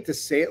 I hate to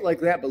say it like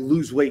that, but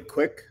lose weight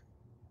quick.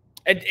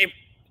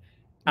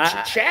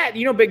 Chad,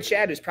 you know, Big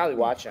Chad is probably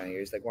watching on here.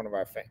 He's like one of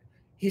our fans.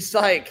 He's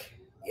like,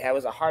 yeah, it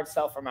was a hard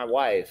sell for my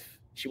wife.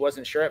 She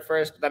wasn't sure at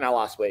first, but then I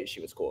lost weight.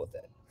 She was cool with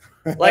it.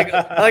 Like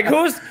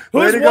whose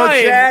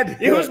wife?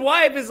 Whose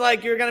wife is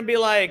like, you're gonna be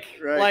like,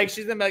 like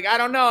she's gonna be like, I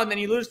don't know, and then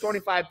you lose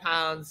 25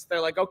 pounds.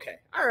 They're like, okay,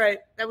 all right,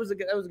 that was a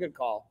good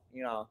call.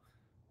 You know,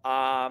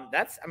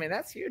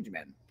 that's huge,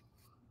 man.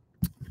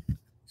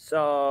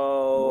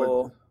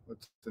 So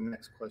what's the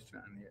next question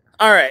on here?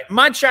 All right,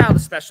 my child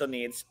with special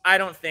needs. I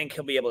don't think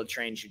he'll be able to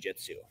train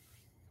jiu-jitsu.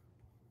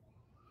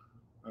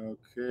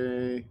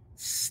 Okay.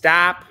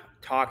 Stop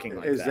talking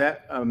like that. Is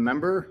that a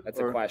member? That's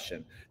a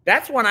question.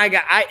 That's one I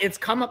got. It's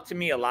come up to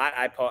me a lot.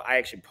 I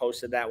actually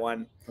posted that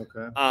one.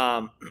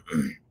 Okay.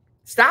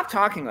 Stop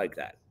talking like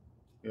that.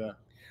 Yeah.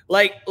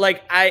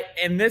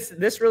 And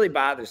this really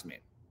bothers me.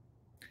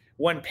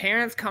 When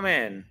parents come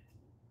in,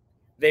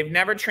 they've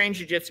never trained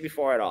jiu-jitsu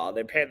before at all.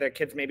 Their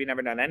kids maybe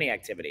never done any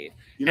activity.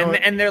 You know,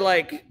 and they're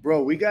like,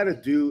 bro, we got to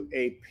do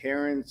a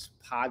parents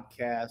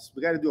podcast.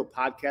 We got to do a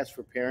podcast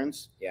for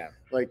parents. Yeah.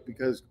 Like,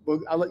 because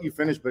I'll let you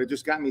finish, but it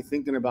just got me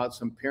thinking about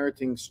some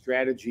parenting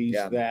strategies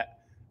that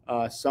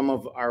some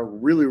of our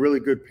really, really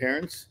good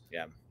parents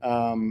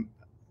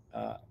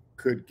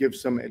could give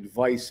some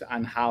advice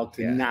on how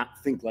to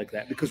not think like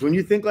that. Because when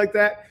you think like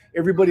that,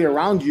 everybody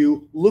around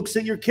you looks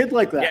at your kid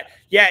like that.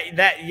 And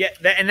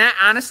that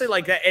honestly,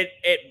 like that,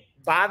 it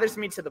bothers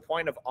me to the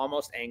point of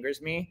almost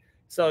angers me.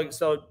 So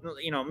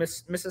you know,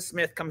 Mrs.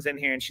 Smith comes in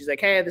here and she's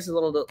like, hey, this is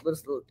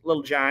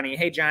little Johnny.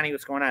 Hey, Johnny,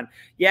 what's going on?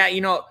 Yeah,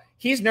 you know,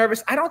 he's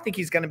nervous. I don't think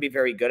he's going to be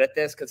very good at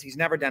this because he's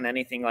never done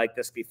anything like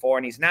this before,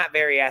 and he's not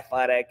very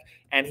athletic,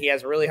 and he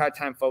has a really hard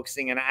time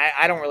focusing, and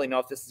I don't really know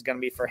if this is going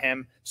to be for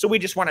him, so we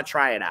just want to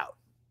try it out.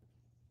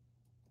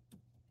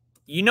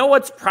 You know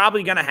what's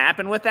probably going to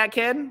happen with that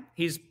kid?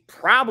 He's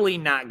probably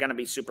not going to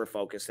be super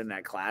focused in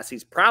that class.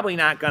 He's probably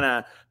not going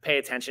to pay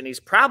attention. He's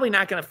probably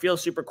not going to feel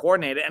super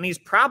coordinated, and he's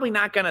probably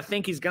not going to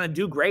think he's going to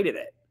do great at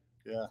it.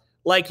 Yeah.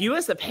 Like, you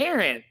as the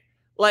parent,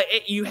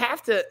 you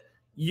have to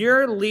 –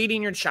 you're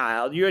leading your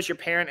child. You as your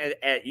parent,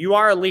 you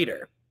are a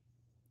leader.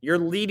 You're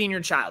leading your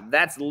child.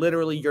 That's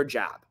literally your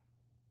job.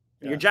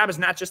 Yeah. Your job is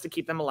not just to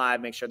keep them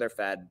alive, make sure they're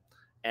fed,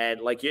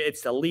 and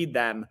it's to lead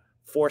them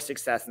for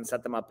success and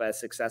set them up as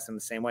success in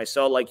the same way.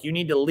 So you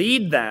need to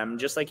lead them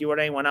just like you would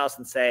anyone else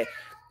and say,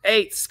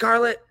 hey,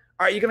 Scarlett,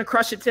 are you going to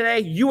crush it today?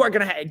 You are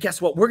going to,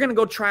 guess what? We're going to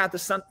go try out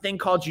this thing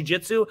called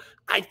jiu-jitsu.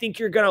 I think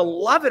you're going to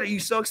love it. Are you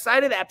so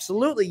excited?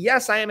 Absolutely.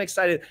 Yes, I am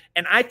excited.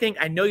 And I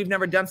know you've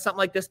never done something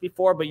like this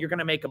before, but you're going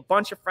to make a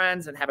bunch of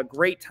friends and have a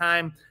great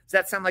time. Does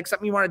that sound like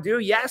something you want to do?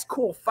 Yes,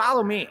 cool.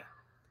 Follow me.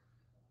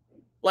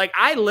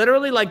 I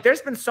literally,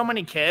 there's been so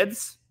many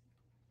kids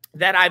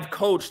that I've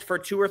coached for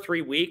 2 or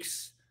 3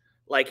 weeks,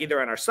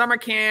 either in our summer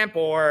camp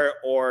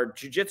or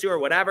jiu-jitsu or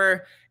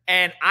whatever.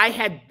 And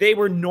they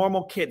were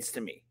normal kids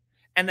to me.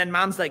 And then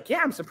mom's like, yeah,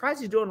 I'm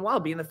surprised he's doing well,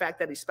 being the fact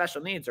that he's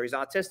special needs or he's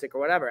autistic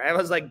or whatever. And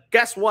I was like,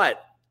 guess what?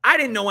 I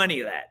didn't know any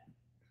of that.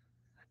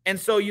 And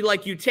so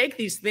you take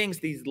these things,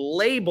 these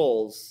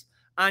labels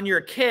on your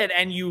kid,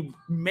 and you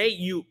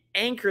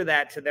anchor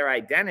that to their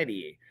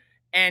identity,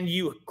 and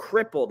you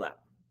cripple them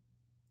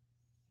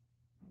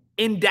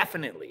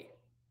indefinitely.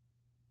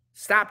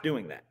 Stop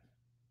doing that.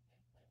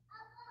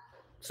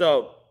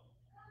 So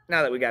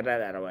now that we got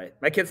that out of the way,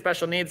 my kid's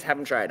special needs, have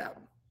them try it out.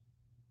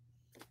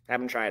 Have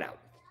them try it out.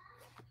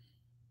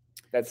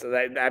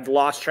 I've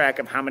lost track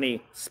of how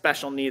many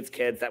special needs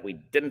kids that we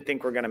didn't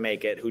think were going to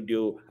make it who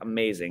do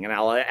amazing. And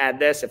I'll add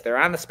this, if they're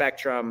on the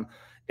spectrum,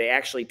 they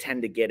actually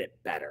tend to get it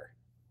better.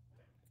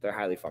 They're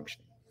highly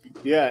functioning.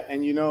 Yeah,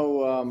 and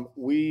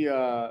we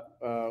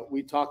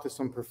talked to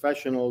some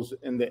professionals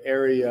in the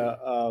area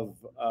of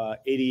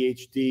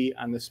ADHD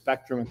on the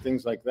spectrum and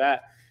things like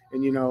that.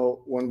 And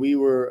when we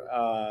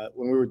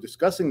were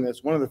discussing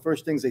this, one of the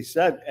first things they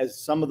said, as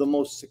some of the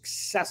most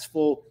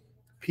successful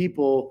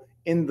people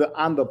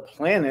on the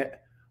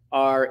planet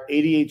are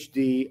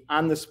ADHD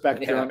on the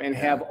spectrum and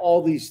have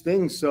all these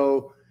things.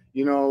 So,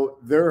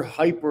 they're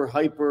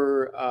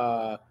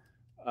hyper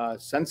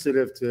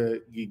sensitive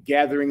to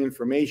gathering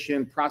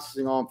information,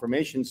 processing all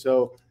information.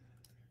 So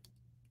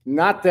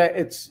not that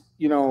it's,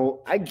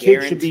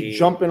 kids should be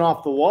jumping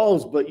off the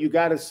walls, but you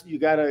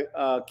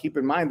gotta keep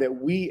in mind that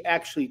we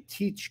actually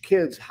teach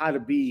kids how to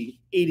be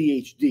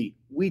ADHD.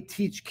 We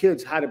teach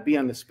kids how to be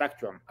on the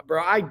spectrum.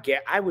 Bro, I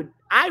would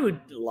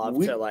love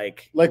to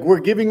we're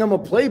giving them a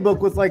playbook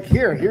with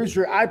here's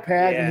your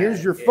iPad and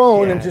here's your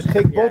phone and just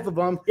take both of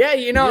them. Yeah,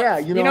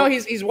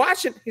 he's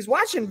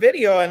watching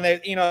video and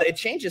it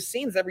changes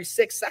scenes every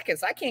 6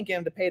 seconds. I can't get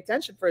him to pay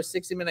attention for a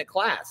 60-minute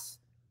class.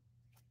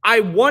 I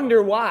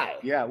wonder why.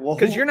 Yeah, well,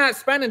 because you're not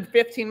spending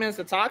 15 minutes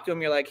to talk to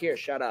him. You're like, here,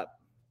 shut up.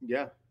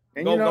 Yeah,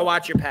 and go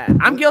watch your pad.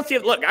 I'm guilty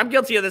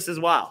of this as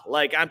well.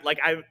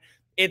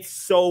 It's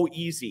so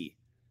easy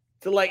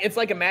to it's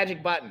like a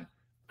magic button.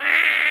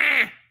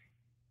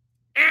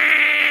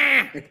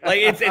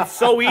 Like it's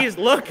so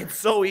easy. Look, it's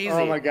so easy.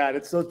 Oh my God,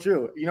 it's so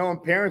true. You know,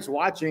 and parents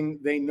watching,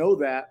 they know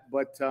that,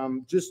 but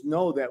just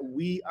know that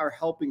we are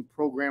helping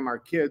program our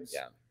kids.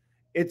 Yeah.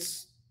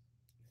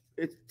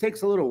 It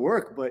takes a little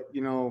work, but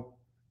you know,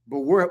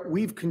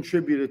 we've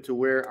contributed to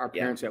where our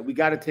parents at. We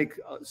got to take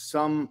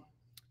some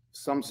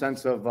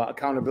sense of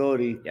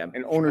accountability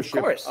and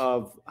ownership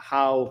of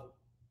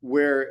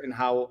where and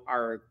how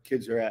our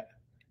kids are at,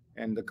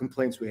 and the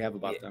complaints we have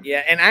about them.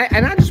 Yeah, and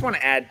I just want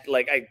to add,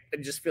 like, I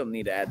just feel the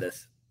need to add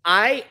this.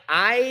 I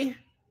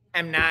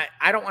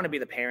don't want to be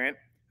the parent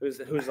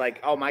who's like,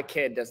 oh, my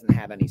kid doesn't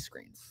have any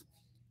screens.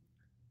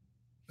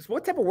 So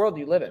what type of world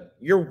do you live in?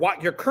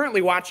 You're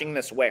currently watching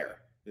this where?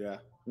 Yeah.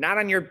 Not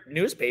on your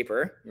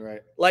newspaper.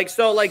 Right. Like,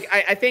 so like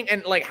I think,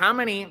 and like how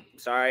many,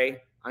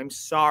 I'm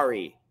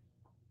sorry,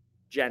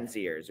 Gen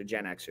Zers or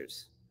Gen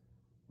Xers.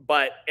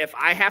 But if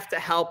I have to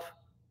help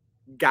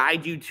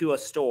guide you to a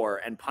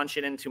store and punch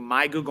it into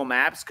my Google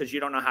Maps because you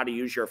don't know how to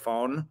use your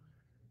phone,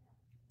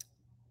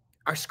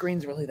 our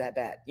screen's really that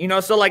bad, you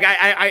know? So like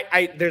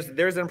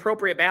there's an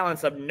appropriate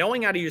balance of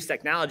knowing how to use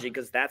technology,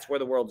 because that's where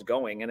the world's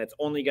going, and it's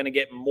only going to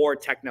get more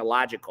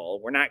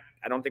technological. I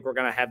don't think we're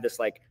going to have this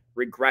like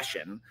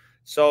regression.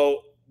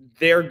 So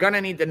they're going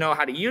to need to know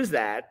how to use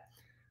that,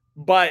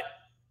 but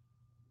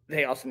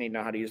they also need to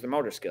know how to use their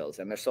motor skills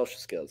and their social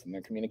skills and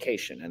their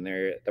communication and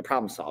their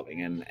problem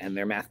solving and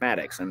their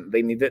mathematics. And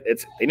they need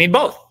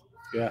both.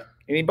 Yeah.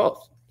 They need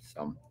both.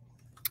 So,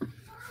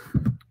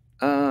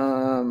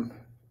 you're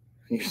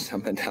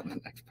jumping down the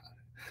next part.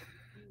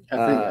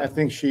 I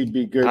think she'd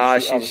be good.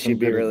 She'd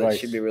be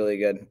really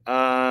good.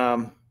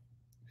 All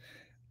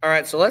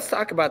right. So let's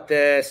talk about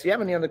this. Do you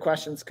have any other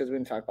questions? Because we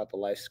can talk about the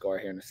life score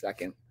here in a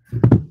second.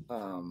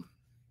 I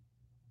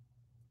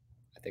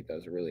think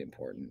those are really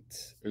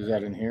important. Is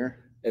that in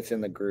here? It's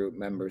in the group,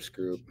 members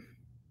group.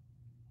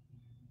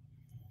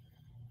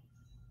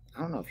 I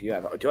don't know if you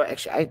have.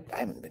 I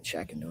haven't been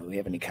checking. Do we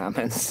have any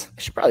comments?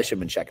 Probably should have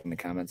been checking the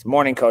comments.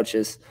 Morning,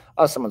 coaches.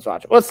 Oh, someone's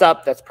watching. What's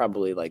up? That's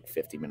probably like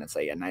 50 minutes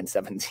late. Yeah,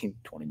 9:17,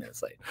 20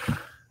 minutes late.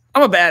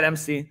 I'm a bad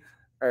MC.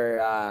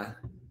 Yeah.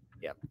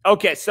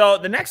 Okay, so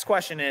the next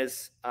question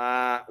is,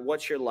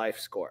 what's your life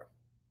score?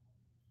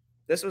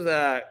 This was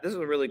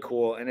really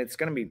cool, and it's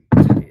gonna be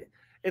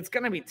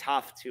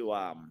tough to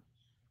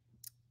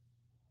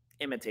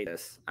imitate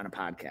this on a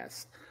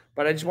podcast.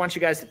 But I just want you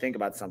guys to think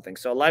about something.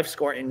 So life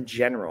score in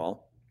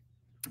general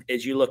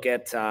is, you look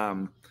at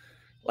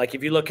like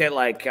if you look at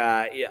like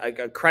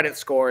a credit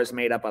score is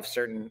made up of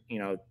certain, you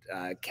know,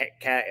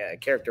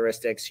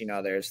 characteristics. You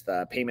know, there's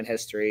the payment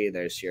history,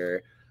 there's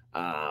your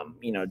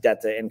you know,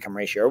 debt to income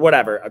ratio, or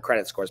whatever a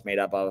credit score is made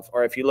up of.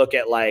 Or if you look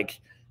at like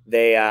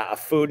a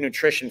food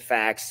nutrition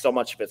facts, so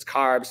much of it's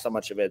carbs, so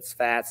much of it's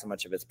fat, so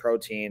much of it's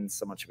proteins,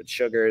 so much of it's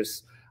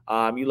sugars.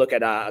 You look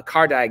at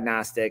car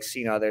diagnostics,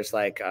 you know, there's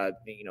like,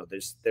 you know,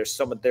 there's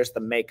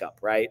the makeup,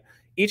 right?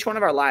 Each one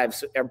of our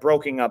lives are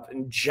broken up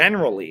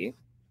generally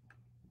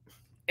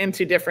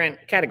into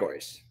different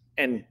categories.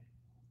 And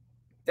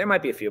there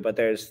might be a few, but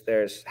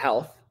there's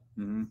health,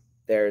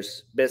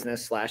 there's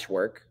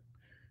business/work,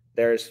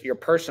 there's your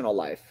personal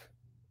life,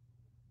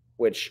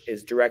 which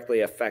is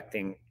directly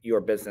affecting your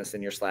business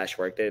and your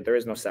 /work. There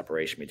is no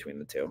separation between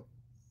the two.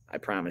 I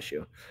promise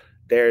you.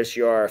 There's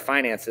your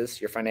finances,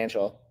 your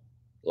financial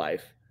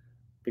life,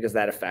 because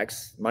that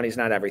affects, money's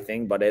not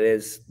everything, but it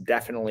is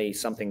definitely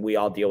something we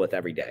all deal with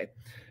every day.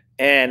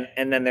 And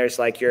then there's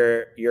like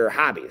your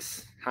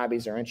hobbies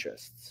or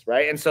interests,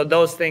 right? And so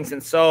those things.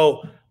 And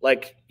so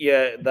like,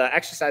 the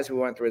exercise we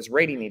went through is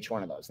rating each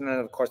one of those. And then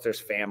of course there's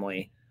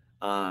family,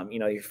 you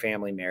know, your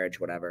family,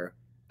 marriage, whatever.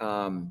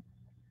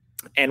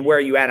 And where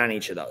are you at on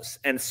each of those?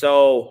 And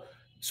so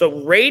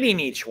rating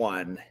each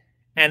one,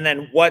 and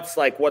then what's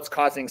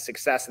causing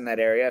success in that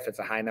area, if it's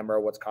a high number,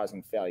 what's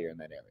causing failure in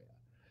that area.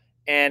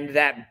 And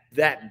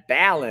that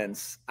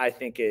balance, I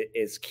think,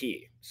 is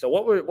key. So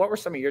what were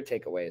some of your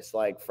takeaways,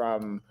 like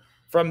from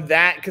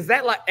that? Because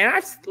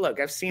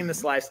I've seen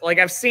this life, like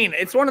I've seen,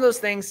 it's one of those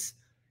things.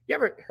 You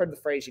ever heard the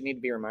phrase, you need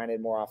to be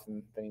reminded more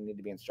often than you need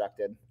to be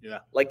instructed? Yeah.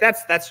 Like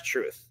that's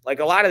truth. Like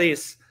a lot of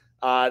these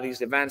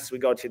events we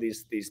go to,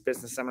 these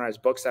business seminars,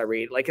 books I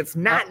read, like it's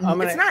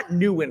not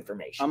new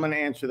information. I'm going to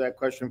answer that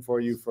question for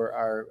you for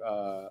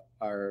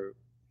our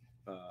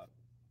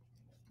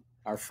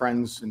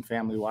friends and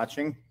family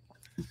watching.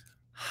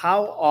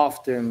 How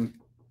often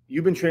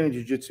you've been training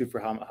jiu-jitsu for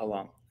how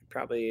long?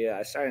 Probably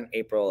I started in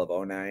April of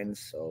 2009,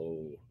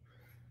 so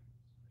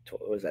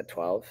what was that,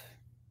 12?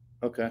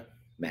 Okay.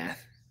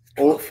 Math.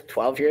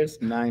 12 years?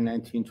 9,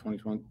 19, 20,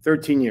 20,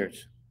 13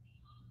 years.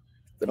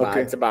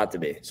 It's about to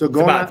be. So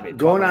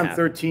going on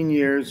 13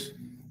 years,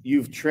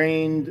 you've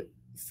trained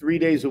 3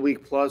 days a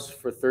week plus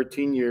for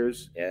 13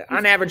 years. Yeah,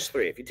 on average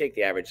 3. If you take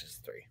the average, it's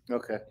 3.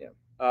 Okay. Yeah.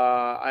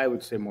 I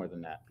would say more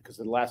than that, because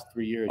the last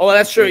 3 years. Oh,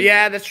 that's true.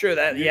 Yeah, that's true.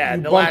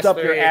 You bumped up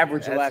your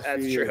average the last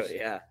 3 years. That's true.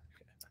 Yeah.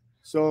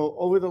 So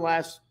over the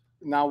last,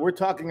 now we're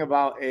talking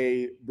about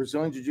a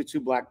Brazilian Jiu-Jitsu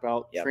black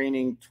belt,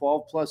 training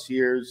 12 plus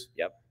years.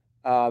 Yep.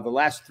 The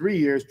last 3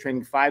 years,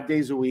 training 5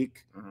 days a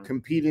week,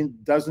 competing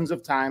dozens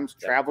of times,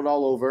 traveled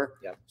all over.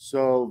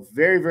 So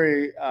very,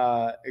 very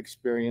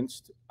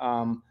experienced.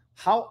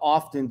 How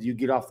often do you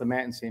get off the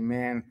mat and say,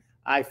 man,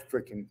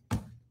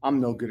 I'm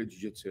no good at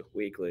jiu-jitsu?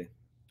 Weekly.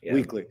 Yeah,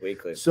 weekly.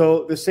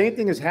 So the same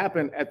thing has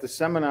happened at the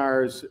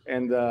seminars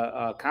and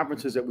the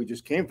conferences that we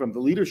just came from, the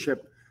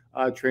leadership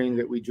training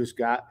that we just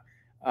got.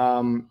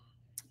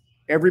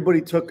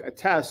 Everybody took a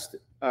test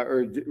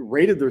or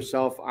rated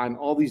themselves on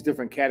all these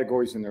different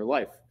categories in their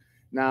life.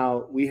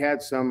 Now, we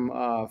had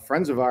some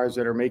friends of ours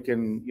that are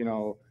making,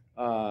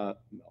 over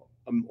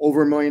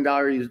 $1 million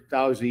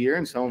a year,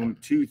 and some of them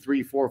 $200,000,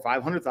 $300,000,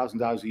 $400,000,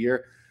 $500,000 a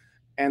year.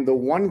 And the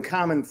one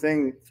common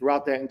thing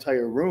throughout that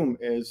entire room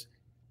is,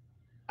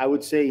 I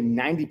would say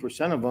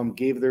 90% of them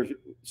gave their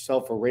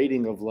self a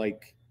rating of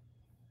like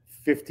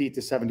 50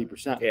 to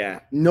 70%.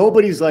 Yeah.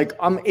 Nobody's like,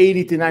 I'm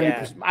 80 to 90%.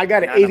 Yeah, I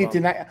got an 80 to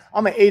 90.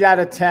 I'm an 8 out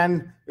of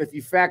 10. If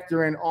you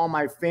factor in all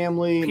my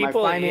family, my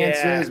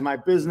finances, my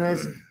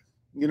business,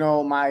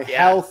 my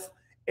health,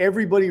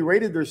 everybody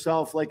rated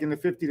themselves like in the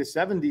 50 to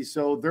 70.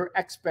 So their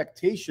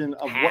expectation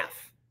of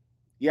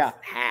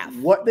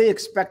what they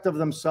expect of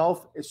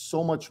themselves is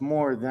so much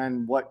more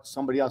than what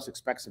somebody else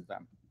expects of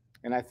them.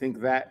 And I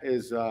think that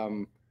is,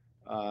 you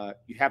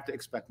have to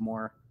expect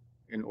more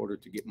in order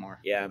to get more.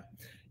 Yeah.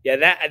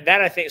 That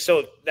I think,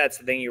 so that's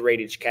the thing. You rate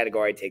each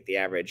category, take the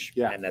average,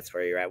 and that's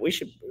where you're at. We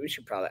should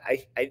probably,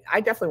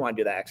 I definitely want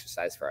to do that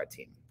exercise for our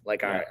team,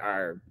 like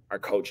our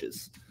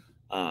coaches,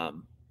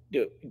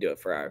 do it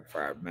for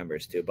our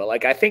members too. But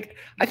like, I think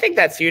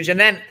that's huge.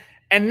 And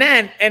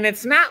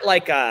it's not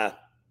like a,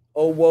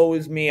 oh, woe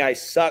is me, I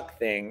suck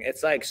thing.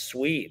 It's like,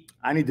 sweet,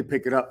 I need to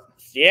pick it up.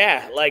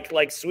 Yeah.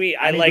 Like sweet.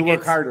 I need to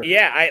work harder.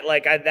 Yeah. I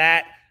like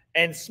that,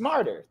 and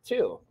smarter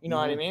too. You know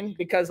what I mean?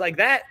 Because like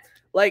that,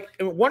 like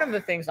one of the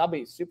things, I'll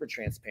be super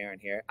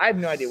transparent here. I have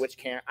no idea which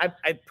camera.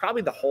 I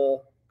probably the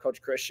whole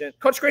Coach Christian,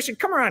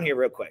 come around here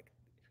real quick.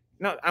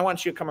 No, I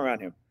want you to come around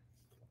here.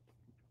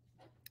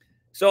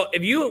 So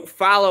if you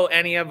follow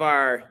any of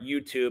our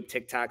YouTube,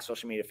 TikTok,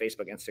 social media,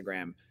 Facebook,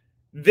 Instagram,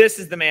 this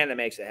is the man that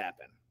makes it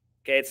happen.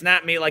 Okay. It's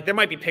not me. Like there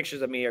might be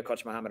pictures of me or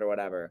Coach Muhammad or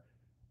whatever,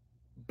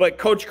 but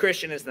Coach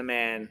Christian is the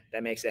man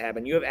that makes it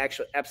happen. You have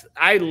actually,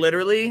 I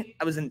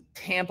was in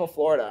Tampa,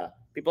 Florida.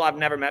 People I've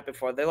never met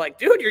before. They're like,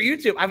 dude, your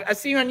YouTube. I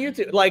see you on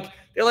YouTube. Like,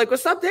 they're like,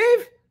 what's up, Dave?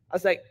 I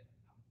was like,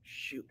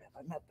 shoot,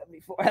 have I met them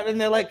before? And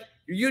they're like,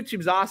 your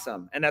YouTube's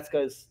awesome. And that's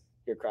because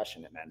you're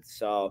crushing it, man.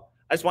 So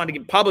I just wanted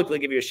to publicly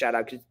give you a shout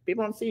out because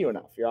people don't see you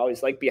enough. You're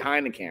always like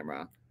behind the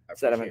camera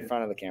instead of in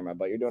front of the camera,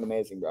 but you're doing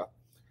amazing, bro.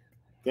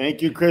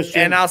 Thank you,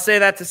 Christian. And I'll say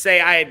that to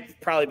say I had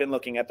probably been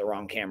looking at the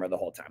wrong camera the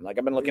whole time. Like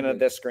I've been looking at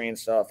this screen,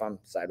 so if I'm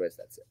sideways,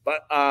 that's it.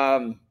 But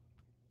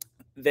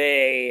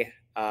they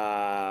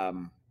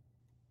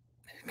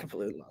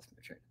completely lost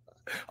my train of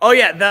thought. Oh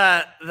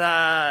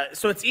yeah,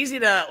 so it's easy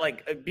to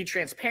like be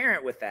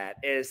transparent with that.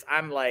 Is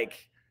I'm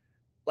like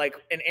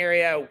an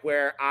area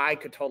where I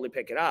could totally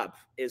pick it up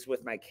is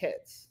with my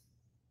kids.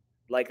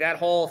 Like that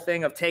whole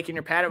thing of taking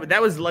your pad,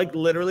 that was like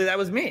literally that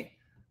was me.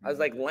 I was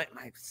like,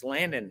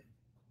 Landon,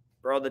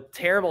 bro, the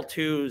terrible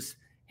twos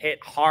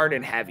hit hard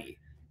and heavy,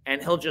 and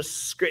he'll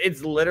just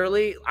it's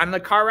literally on the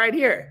car right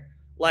here.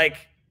 Like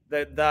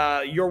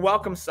the You're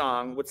Welcome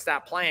song would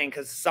stop playing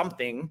because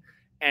something.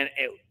 And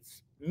it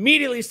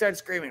immediately started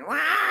screaming, wah!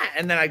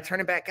 And then I turn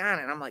it back on,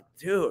 and I'm like,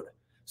 dude.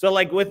 So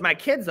like with my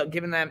kids, though,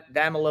 giving them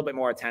a little bit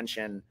more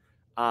attention.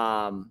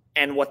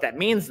 And what that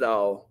means,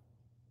 though,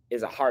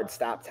 is a hard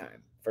stop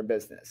time for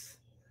business.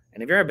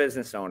 And if you're a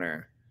business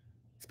owner,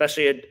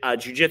 especially a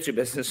jiu-jitsu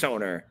business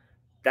owner,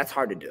 that's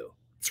hard to do.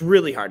 It's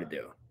really hard to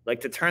do.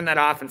 Like to turn that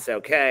off and say,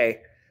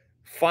 okay,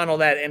 funnel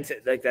that into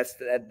like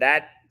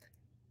that.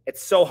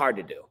 It's so hard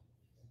to do.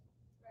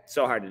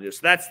 So hard to do.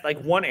 So that's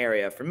like one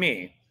area for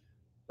me.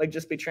 Like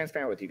just be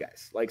transparent with you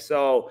guys. Like,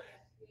 so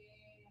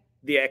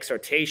the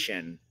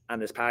exhortation on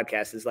this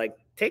podcast is like,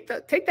 take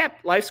that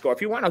life score.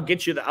 If you want, I'll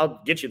get you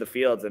the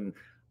fields and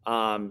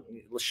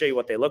we'll show you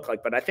what they look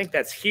like. But I think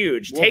that's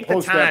huge. We'll take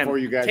the time for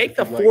you guys. Take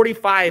the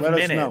 45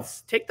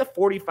 minutes. Take the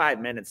 45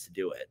 minutes to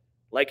do it.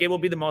 Like it will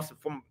be the most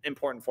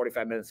important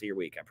 45 minutes of your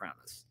week. I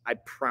promise. I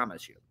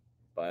promise you.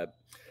 But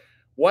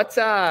we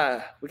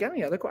got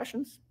any other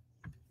questions?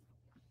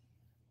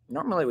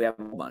 Normally we have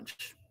a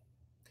bunch.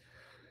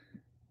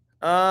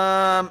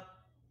 Let's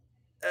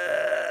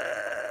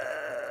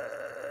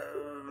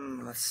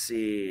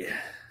see.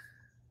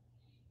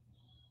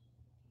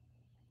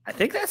 I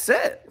think that's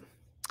it.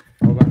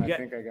 Hold on, I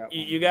think I got one.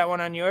 You got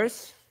one on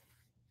yours?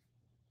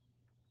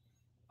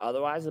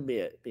 Otherwise, it'll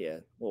be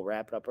we'll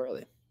wrap it up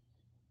early.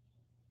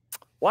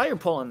 While you're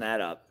pulling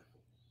that up,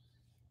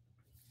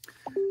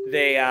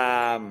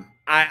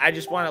 I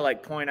just want to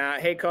like point out,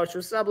 hey coach,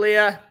 what's up,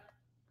 Leah?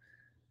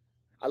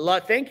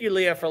 Thank you,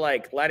 Leah, for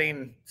like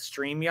letting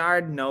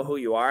StreamYard know who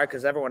you are,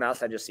 because everyone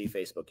else I just see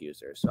Facebook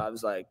users. So I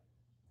was like,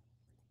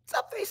 what's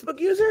up, Facebook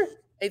user?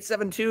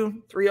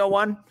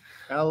 872-301.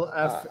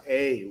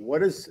 LFA.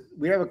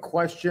 We have a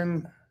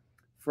question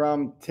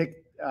from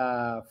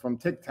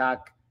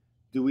TikTok.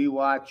 Do we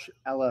watch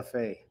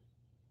LFA?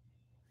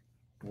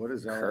 What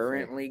is LFA?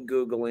 Currently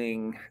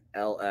Googling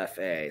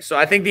LFA. So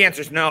I think the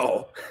answer is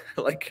no.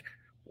 Like,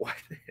 what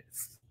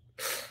is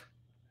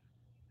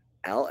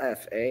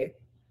LFA?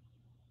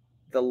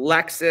 The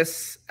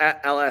Lexus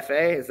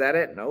LFA, is that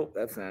it? Nope,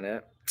 that's not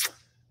it.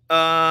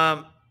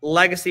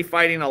 Legacy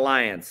Fighting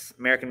Alliance,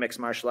 American Mixed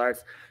Martial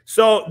Arts.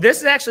 So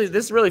this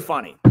is really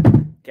funny.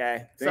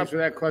 Okay. Thanks for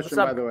that question,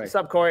 by the way. What's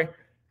up, Corey?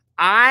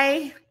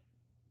 I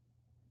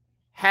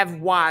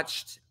have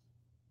watched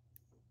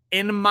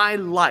in my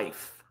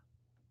life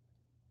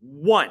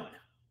one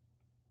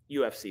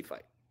UFC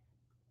fight.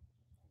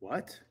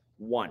 What?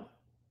 One.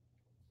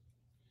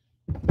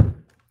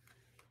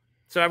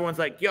 So everyone's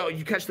like, yo,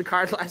 you catch the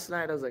card last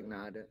night? I was like, no,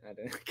 I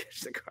didn't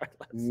catch the card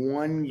last night.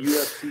 One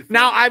UFC fight?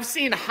 Now, I've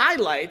seen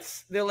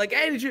highlights. They're like,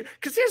 hey, did you?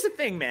 Because here's the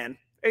thing, man.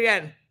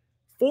 Again,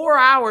 4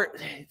 hours.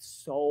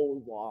 It's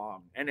so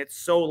long and it's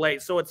so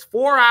late. So it's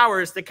 4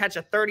 hours to catch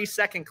a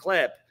 30-second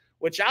clip,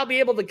 which I'll be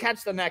able to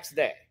catch the next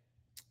day.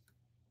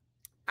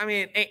 I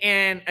mean,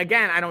 and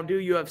again, I don't do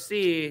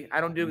UFC.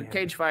 I don't do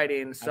cage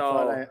fighting.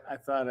 So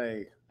I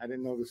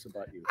didn't know this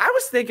about you. I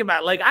was thinking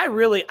about, like, I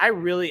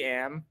really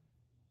am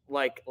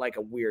like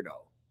a weirdo.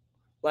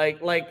 Like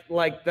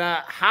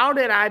how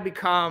did I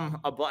become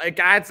a black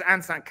guy? It's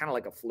not kind of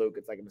like a fluke.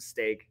 It's like a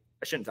mistake.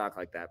 I shouldn't talk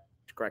like that,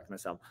 to correct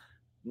myself.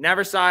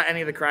 Never saw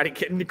any of the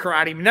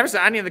never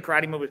saw any of the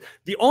karate movies.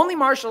 The only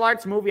martial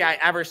arts movie I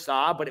ever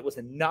saw, but it was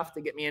enough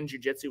to get me in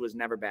jiu-jitsu, was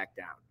Never Back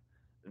Down.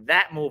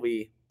 That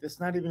movie That's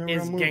not even a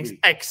real movie.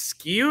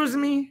 Excuse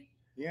me?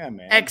 Yeah,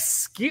 man.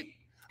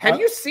 Have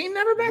you seen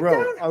Never Back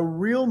Down? A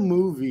real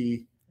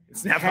movie.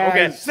 It's never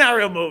okay. It's not a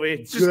real movie.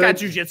 It's just got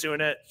jiu-jitsu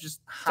in it.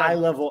 Just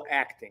high-level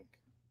acting.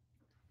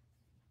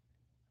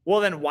 Well,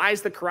 then why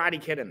is the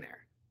Karate Kid in there?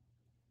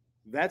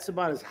 That's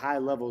about as high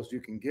level as you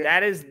can get.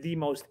 That is the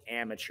most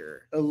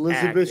amateur.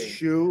 Elizabeth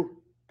Shue.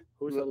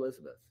 Who's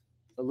Elizabeth?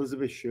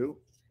 Elizabeth Shue.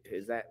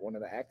 Is that one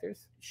of the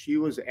actors? She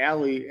was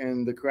Allie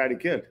in The Karate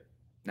Kid.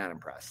 Not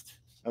impressed.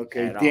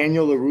 Okay,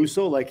 Daniel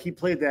LaRusso, like he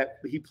played that.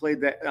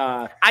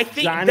 I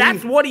think Johnny,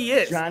 that's what he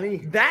is. Johnny,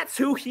 that's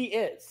who he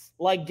is.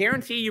 Like,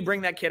 guarantee you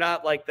bring that kid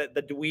up, like the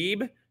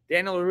dweeb,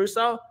 Daniel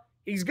LaRusso.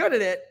 He's good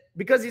at it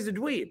because he's a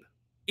dweeb.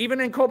 Even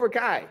in Cobra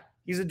Kai,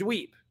 he's a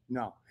dweeb.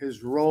 No,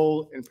 his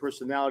role and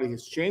personality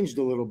has changed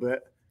a little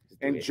bit,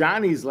 and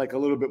Johnny's like a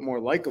little bit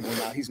more likable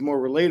now. He's more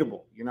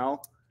relatable, you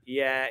know.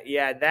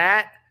 Yeah.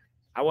 That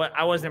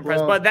I wasn't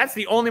impressed, but that's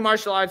the only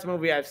martial arts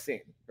movie I've seen.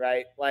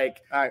 Right,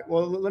 like, all right.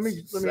 Well, let me.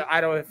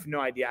 I don't have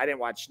no idea. I didn't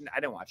watch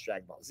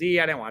Dragon Ball Z.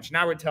 I didn't watch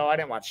Naruto. I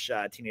didn't watch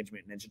Teenage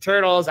Mutant Ninja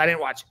Turtles. I didn't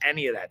watch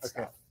any of that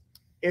stuff.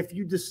 If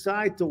you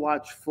decide to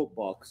watch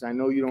football, because I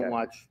know you don't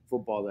watch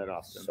football that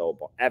often,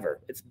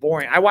 ever, it's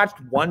boring. I watched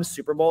one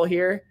Super Bowl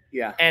here,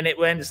 and it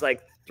went just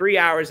like 3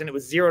 hours, and it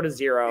was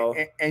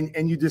 0-0.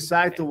 And you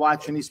decide to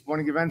watch any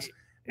sporting events.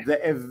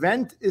 The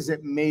event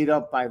isn't made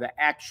up by the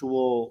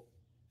actual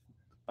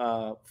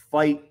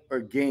fight or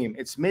game.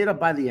 It's made up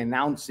by the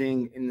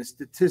announcing and the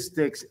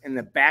statistics and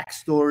the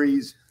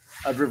backstories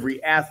of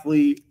every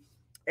athlete,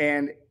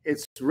 and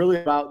it's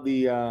really about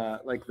the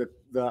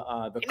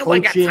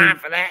coaching,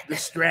 the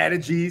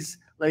strategies.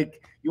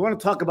 Like, you want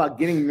to talk about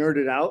getting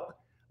nerded out?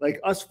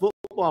 Like, us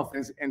football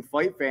fans and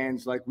fight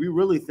fans, like, we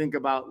really think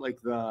about like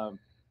the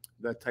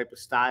type of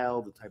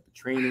style, the type of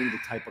training, the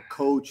type of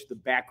coach, the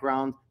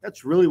background.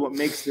 That's really what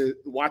makes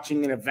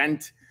watching an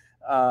event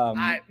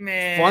fun, you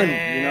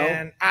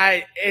know.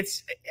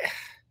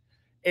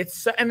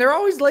 It's and they're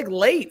always like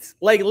late,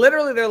 like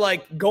literally they're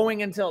like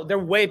going until they're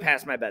way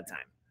past my bedtime,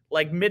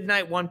 like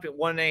midnight, 1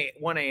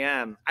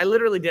 a.m. I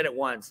literally did it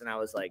once and I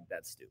was like,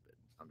 that's stupid,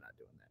 I'm not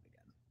doing that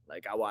again.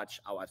 Like, I'll watch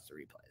the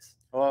replays.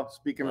 Well,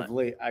 speaking of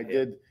late, I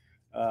did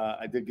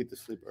get to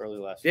sleep early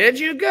last night. Did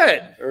you?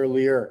 Good.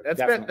 Earlier.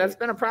 That's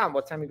been a problem.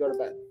 What time you go to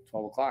bed?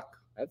 12 o'clock.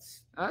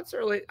 That's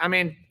early. I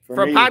mean,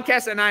 for a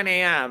podcast at 9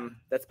 a.m.,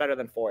 that's better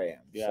than 4 a.m.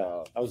 Yeah,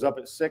 so, I was up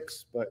at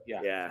 6, but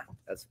yeah,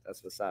 that's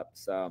what's up.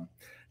 So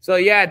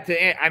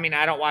yeah. I mean,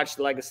 I don't watch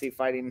the legacy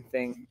fighting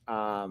thing.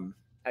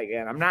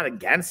 Again, I'm not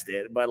against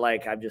it, but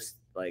like, I'm just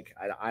like,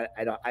 I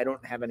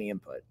don't have any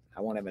input.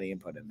 I won't have any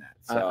input in that.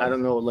 So I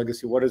don't know what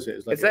legacy. What is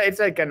it? It's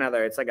like a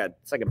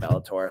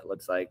Bellator. It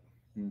looks like.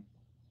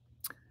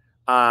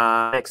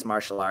 Mixed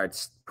martial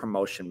arts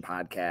promotion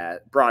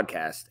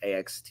broadcast,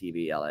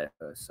 AXTV LA.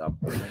 So,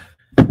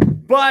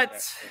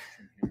 but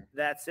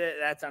that's it.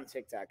 That's on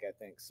TikTok, I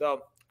think.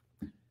 So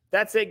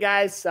that's it,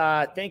 guys.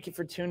 Thank you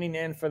for tuning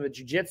in for the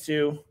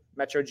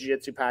Metro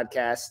Jiu-Jitsu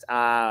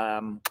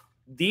podcast.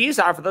 These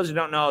are, for those who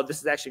don't know, this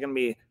is actually going to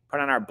be put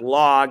on our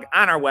blog,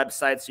 on our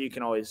website, so you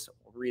can always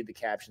read the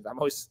captions.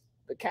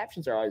 The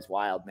captions are always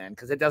wild, man,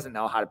 because it doesn't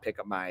know how to pick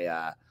up my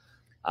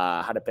all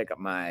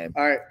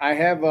right, I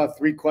have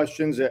 3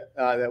 questions that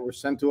were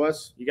sent to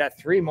us. You got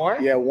 3 more?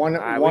 Yeah, one.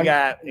 We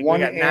got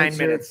 9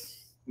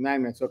 minutes.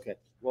 9 minutes. Okay.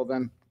 Well,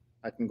 then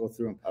I can go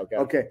through them. Okay.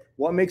 Okay.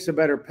 What makes a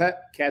better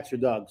pet, cats or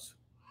dogs?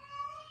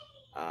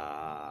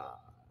 I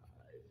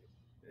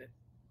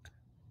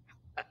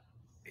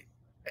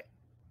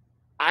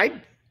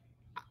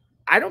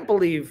don't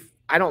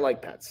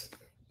like pets.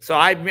 So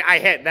I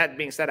had that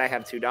being said, I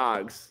have 2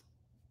 dogs,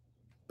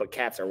 but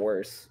cats are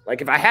worse.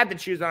 Like if I had to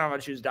choose one, I'm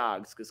gonna choose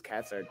dogs because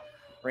cats are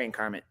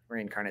reincarnate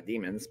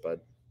demons.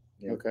 But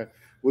yeah. Okay,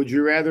 would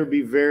you rather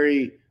be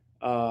very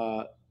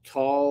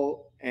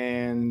tall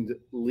and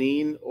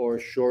lean or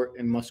short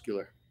and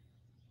muscular?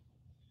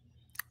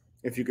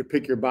 If you could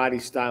pick your body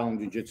style in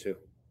jiu-jitsu.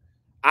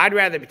 I'd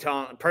rather be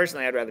tall.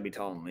 Personally, I'd rather be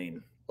tall and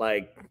lean.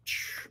 Like,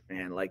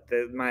 man, like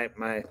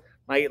my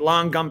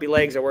long gumpy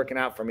legs are working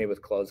out for me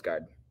with closed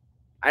guard.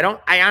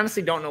 I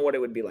honestly don't know what it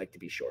would be like to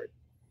be short.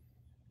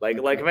 Like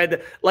if I had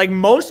to, like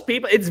most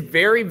people, it's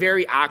very,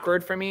 very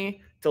awkward for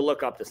me to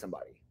look up to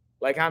somebody.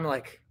 Like I'm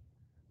like,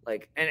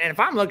 and if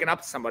I'm looking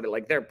up to somebody,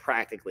 like they're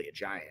practically a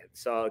giant.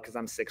 So, cause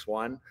I'm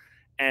 6'1",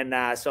 and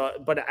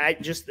but I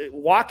just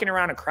walking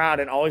around a crowd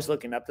and always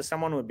looking up to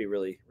someone would be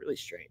really, really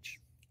strange.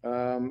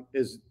 Do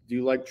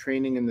you like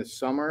training in the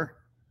summer?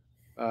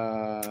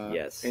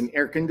 Yes. In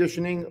air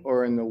conditioning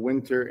or in the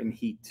winter in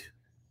heat?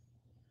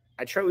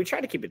 We try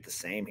to keep it the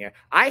same here.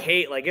 I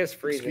hate it's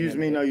freezing. Excuse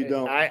me, no, you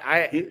don't.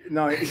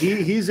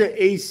 He's an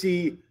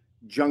AC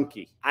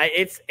junkie.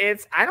 I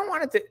don't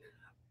want it to.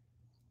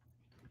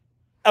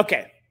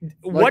 Okay.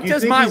 What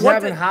does my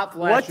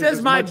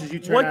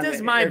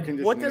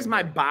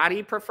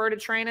body prefer to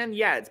train in?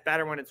 Yeah, it's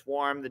better when it's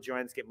warm. The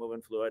joints get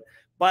moving fluid.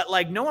 But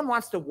no one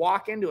wants to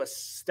walk into a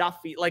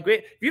stuffy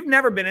if you've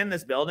never been in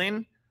this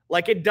building.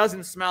 It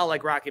doesn't smell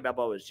like Rocky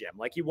Balboa's gym.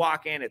 You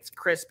walk in, it's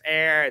crisp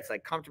air, it's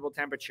comfortable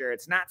temperature,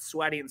 it's not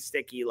sweaty and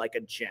sticky like a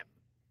gym.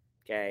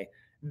 Okay.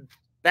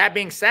 That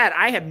being said,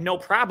 I have no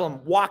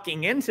problem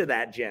walking into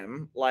that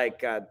gym. I'm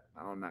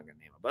not gonna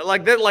name it, but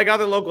like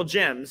other local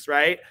gyms,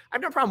 right? I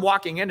have no problem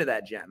walking into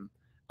that gym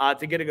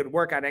to get a good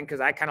workout in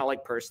because I kind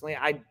of personally,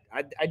 I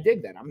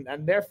dig that.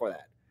 I'm there for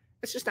that.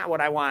 It's just not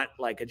what I want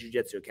a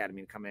jiu-jitsu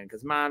academy to come in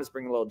because moms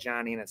bring a little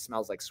Johnny and it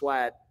smells like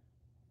sweat.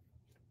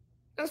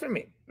 That's what I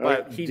mean.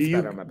 But do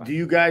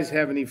you guys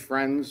have any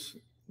friends?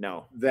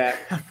 No. That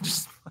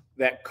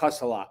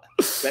cuss a lot.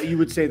 That you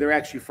would say they're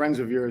actually friends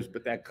of yours,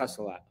 but that cuss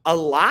a lot. A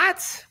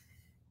lot?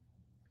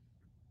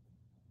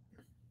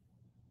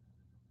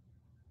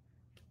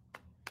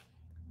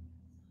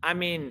 I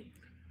mean,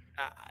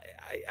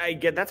 I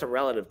get that's a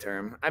relative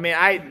term. I mean,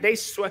 they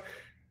swear.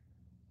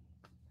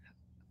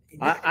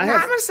 I'm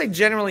gonna say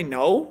generally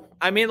no.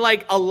 I mean, a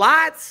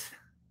lot.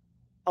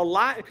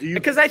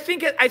 Because I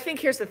think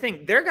here's the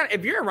thing.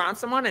 If you're around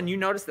someone and you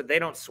notice that they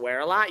don't swear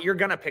a lot, you're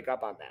gonna pick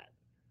up on that,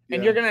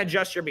 and you're gonna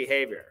adjust your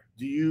behavior.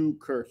 Do you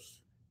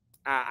curse?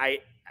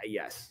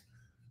 Yes.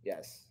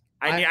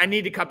 I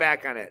need to cut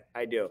back on it.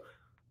 I do,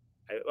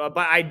 but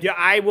I do.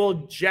 I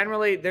will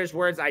generally. There's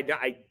words I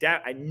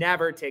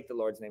never take the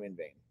Lord's name in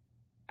vain,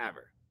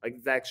 ever.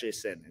 It's actually a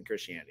sin in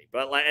Christianity.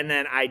 But and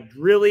then I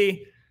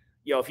really.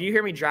 If you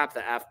hear me drop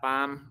the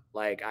F-bomb,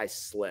 I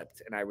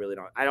slipped and I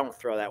don't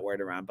throw that word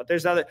around. But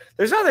there's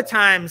other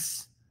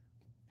times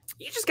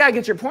you just got to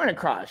get your point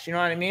across. You know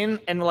what I mean?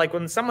 And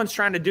when someone's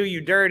trying to do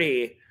you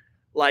dirty,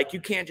 you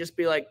can't just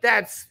be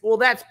that's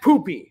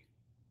poopy.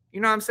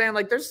 You know what I'm saying?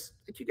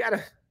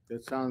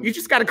 You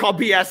just got to call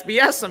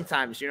BS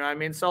sometimes. You know what I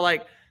mean? So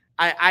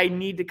I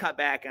need to cut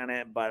back on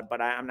it,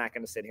 but I'm not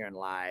going to sit here and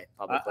lie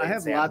publicly. I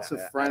have lots of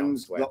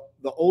friends.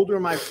 The older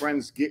my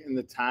friends get in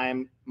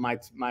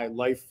my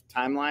life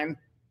timeline,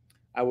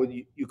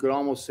 you could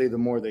almost say the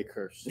more they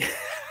curse.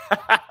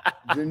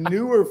 The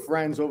newer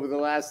friends over the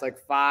last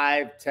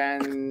 5,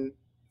 10,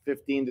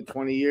 15 to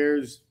 20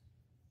 years,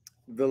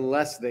 the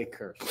less they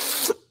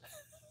curse.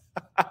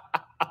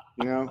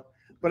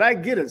 But I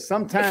get it.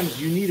 Sometimes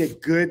you need a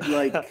good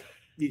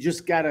you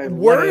just gotta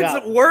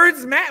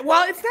words matter.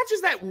 Well, it's not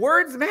just that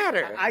words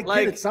matter. I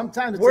get it.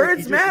 Sometimes it's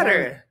words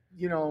matter.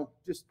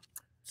 Just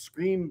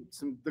scream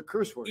the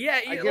curse word. Yeah,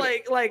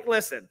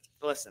 listen.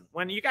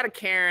 When you got a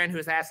Karen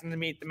who's asking to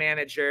meet the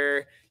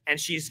manager and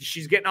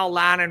she's getting all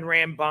loud and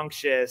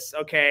rambunctious,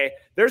 okay,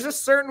 there's a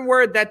certain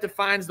word that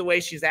defines the way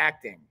she's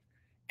acting,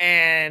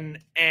 and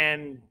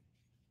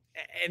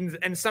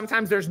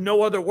sometimes there's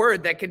no other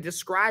word that can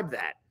describe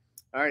that.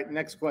 All right,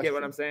 next question. Get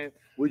what I'm saying?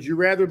 Would you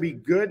rather be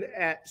good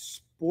at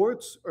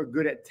sports or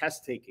good at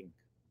test taking?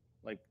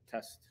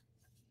 Test.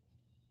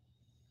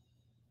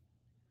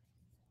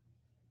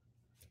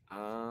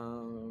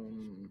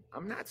 I'm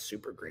not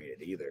super great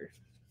at either.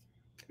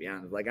 To be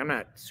honest, I'm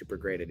not super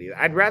great at either.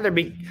 I'd rather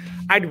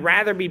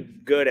be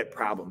good at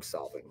problem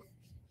solving.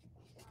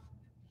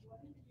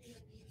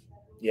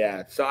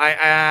 Yeah. So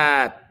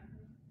I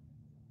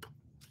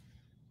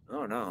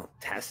don't know.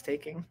 Test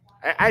taking.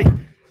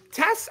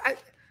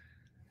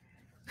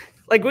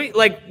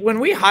 When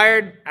we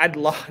hired, I'd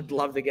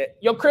love to get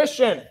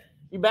Christian,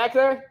 you back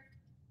there?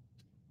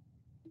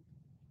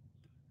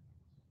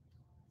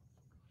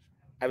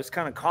 I was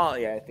kind of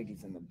calling. Yeah, I think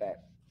he's in the back.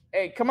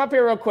 Hey, come up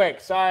here real quick.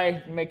 Sorry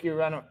to make you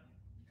run.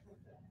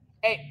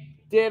 Hey,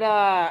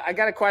 I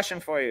got a question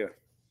for you.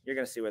 You're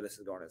gonna see where this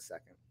is going in a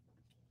second.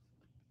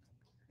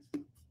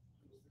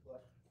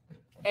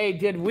 Hey,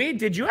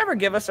 did you ever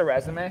give us a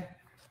resume?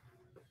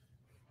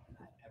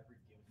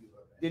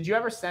 Did you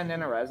ever send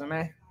in a resume?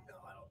 No,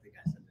 I don't think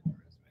I sent in a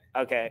resume.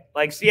 Okay.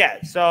 Like,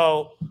 yeah.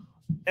 So,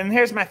 and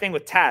here's my thing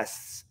with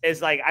tests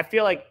is like, I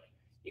feel like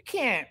you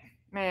can't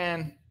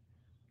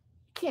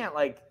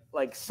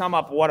like sum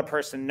up what a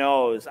person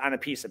knows on a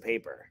piece of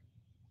paper.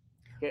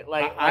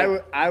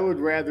 I would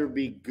rather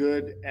be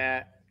good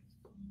at,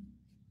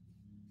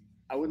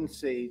 I wouldn't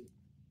say,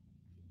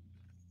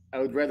 I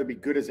would rather be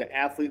good as an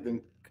athlete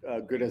than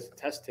good as a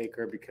test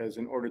taker, because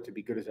in order to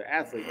be good as an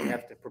athlete, you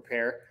have to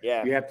prepare.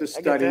 Yeah. You have to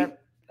study.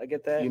 I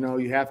get that. You know,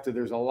 you have to,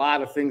 there's a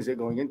lot of things that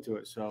going into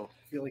it. So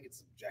I feel like it's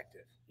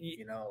subjective.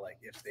 You know, like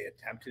if they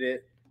attempted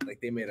it, like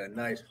they made a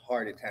nice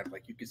hard attempt,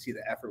 like you could see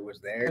the effort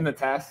was there. In the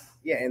test?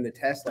 Yeah, in the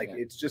test, like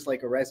it's just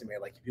like a resume.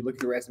 Like if you look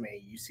at the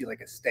resume, you see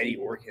like a steady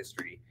work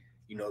history.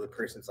 You know, the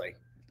person's like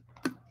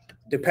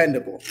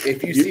dependable.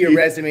 If you see a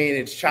resume and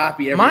it's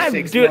choppy every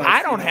 6 months.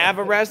 I don't have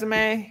a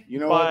resume, you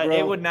know but what, bro?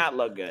 It would not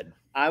look good.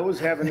 I was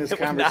having this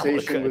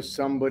conversation with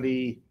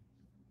somebody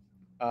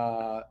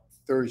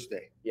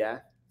Thursday. Yeah.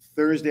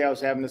 Thursday, I was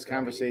having this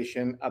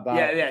conversation about.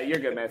 Yeah, you're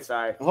good, man.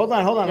 Sorry. Hold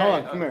on.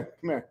 Come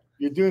here.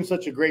 You're doing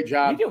such a great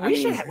job. We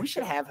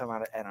should have him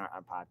on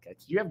our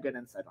podcast. You have good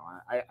insight on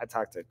it. I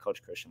talked to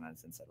Coach Christian on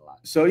his insight a lot.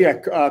 So yeah,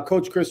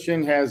 Coach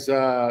Christian has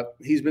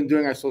he's been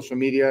doing our social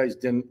media. He's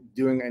been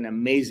doing an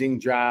amazing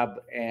job,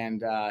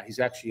 and he's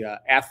actually an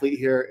athlete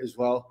here as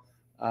well.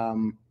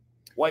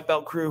 White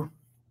belt crew,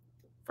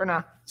 for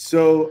now.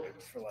 So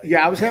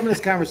yeah, I was having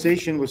this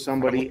conversation with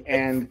somebody,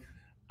 and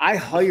I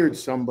hired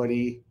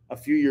somebody a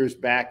few years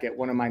back at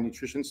one of my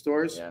nutrition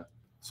stores. Yeah.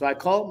 So I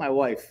called my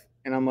wife.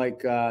 And I'm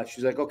like,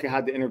 she's like, okay,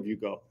 how'd the interview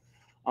go?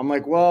 I'm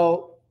like,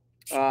 well,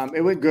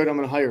 it went good. I'm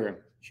going to hire him.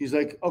 She's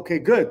like, okay,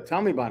 good.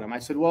 Tell me about him. I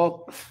said,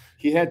 well,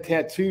 he had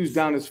tattoos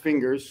down his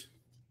fingers.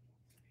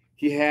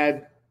 He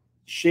had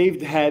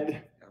shaved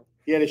head.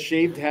 He had a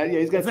shaved head.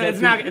 Yeah, he's got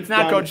tattoos. It's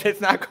not Coach.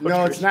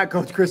 No, it's not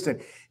Coach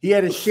Kristen. He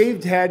had a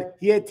shaved head.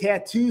 He had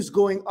tattoos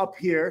going up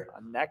here.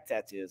 Neck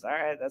tattoos. All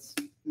right, that's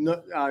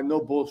no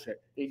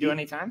bullshit. Did he do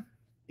any time?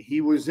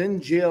 He was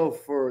in jail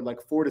for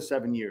like 4 to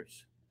 7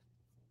 years.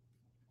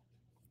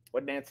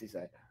 What'd Nancy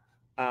say?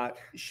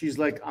 She's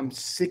like, I'm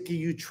sick of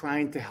you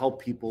trying to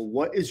help people.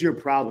 What is your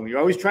problem? You're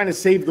always trying to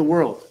save the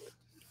world.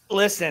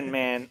 Listen,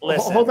 man.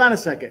 Listen. Hold on a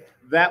second.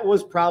 That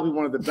was probably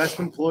one of the best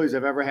employees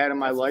I've ever had in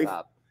my life.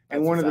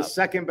 And one of the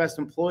second best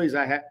employees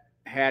I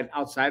had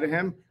outside of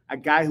him, a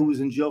guy who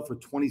was in jail for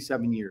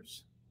 27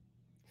 years.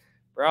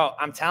 Bro,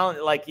 I'm telling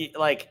you,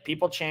 like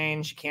people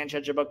change. You can't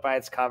judge a book by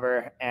its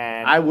cover.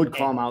 And I would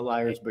call them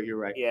outliers, but you're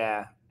right.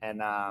 Yeah. And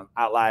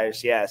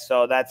outliers, yeah.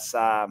 So that's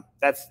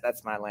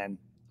my land.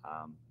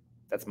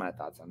 That's my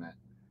thoughts on that.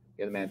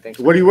 You're the man. Thanks.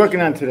 What are you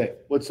working on today?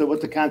 What's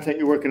the content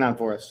you're working on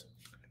for us?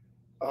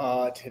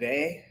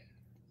 Today,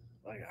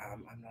 like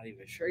I'm not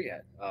even sure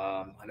yet.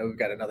 I know we've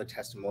got another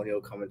testimonial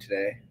coming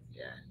today.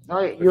 Yeah. No,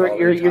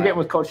 you're getting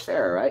with Coach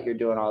Sarah, right? You're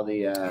doing all the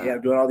yeah,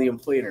 I'm doing all the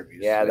employee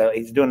interviews. Yeah,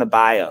 he's doing the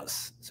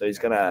bios. So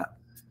you're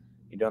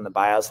doing the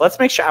bios. Let's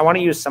make sure. I want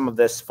to use some of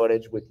this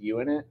footage with you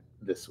in it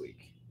this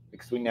week.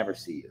 Because we never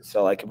see you.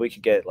 So, like, if we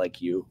could get,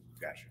 like, you.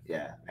 Gotcha.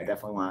 Yeah, I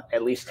definitely want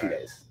at least 2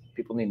 days.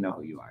 People need to know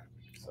who you are.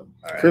 So,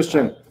 right.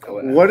 Christian,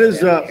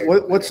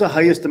 what's the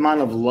highest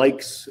amount of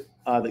likes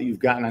that you've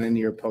gotten on any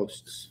of your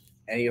posts?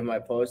 Any of my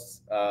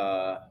posts,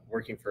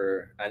 working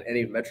on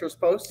any of Metro's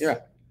posts? Yeah.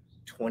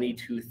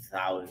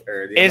 22,000.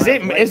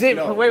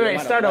 Wait,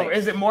 start over.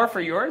 Is it more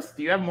for yours?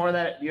 Do you have more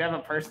that you have a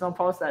personal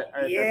post that?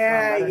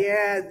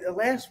 Yeah. The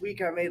last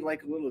week I made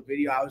like a little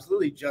video. I was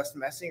literally just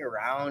messing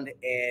around,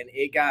 and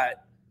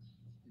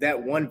that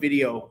one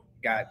video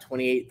got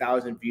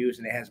 28,000 views,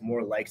 and it has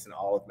more likes than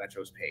all of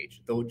Metro's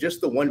page. Though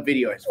just the one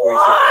video has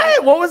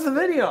 46. What was the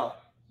video?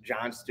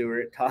 John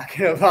Stewart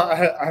talking about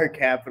our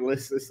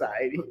capitalist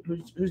society.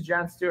 Who's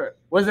John Stewart?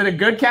 Was it a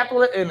good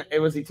capitalist? And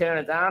was he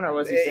tearing it down, or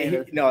was he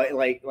saying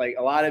like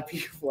a lot of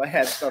people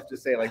had stuff to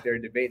say, like they were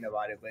debating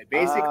about it. But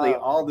basically,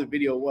 all the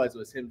video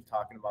was him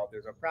talking about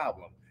there's a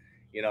problem.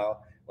 You know,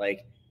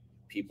 like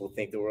people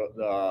think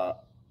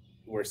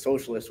we're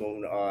socialists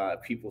when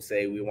people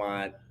say we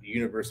want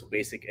universal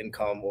basic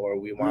income or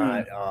we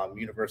want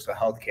universal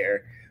health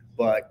care,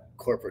 but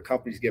corporate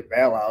companies get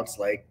bailouts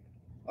like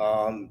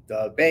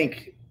the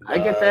bank. I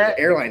get that.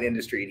 The airline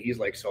industry. And he's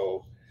like,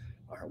 so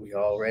aren't we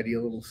already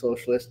a little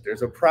socialist?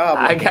 There's a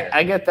problem.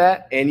 I get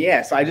that. And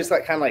yeah, so I just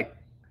kind of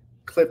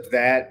clipped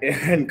that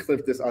and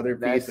clipped this other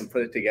piece and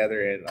put it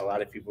together, and a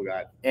lot of people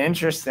got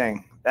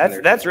interesting.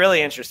 That's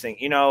really interesting.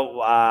 You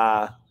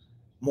know,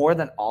 more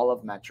than all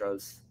of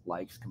Metro's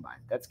likes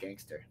combined. That's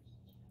gangster.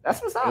 That's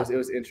what's up. It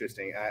was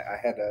interesting. I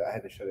had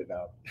to shut it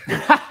down.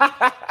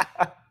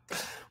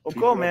 Well,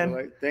 cool,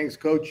 man. Thanks,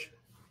 Coach.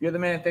 You're the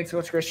man. Thanks,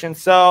 Coach Christian.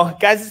 So,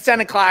 guys, it's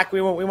 10 o'clock.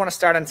 We want to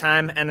start on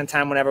time, end on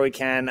time whenever we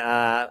can.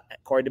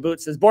 Corey DeBoot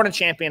says, Born a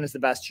Champion is the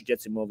best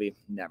jiu-jitsu movie.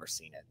 Never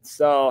seen it.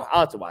 So,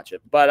 I'll have to watch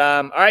it. But,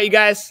 all right, you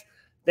guys,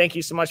 thank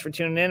you so much for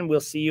tuning in. We'll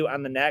see you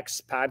on the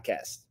next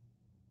podcast.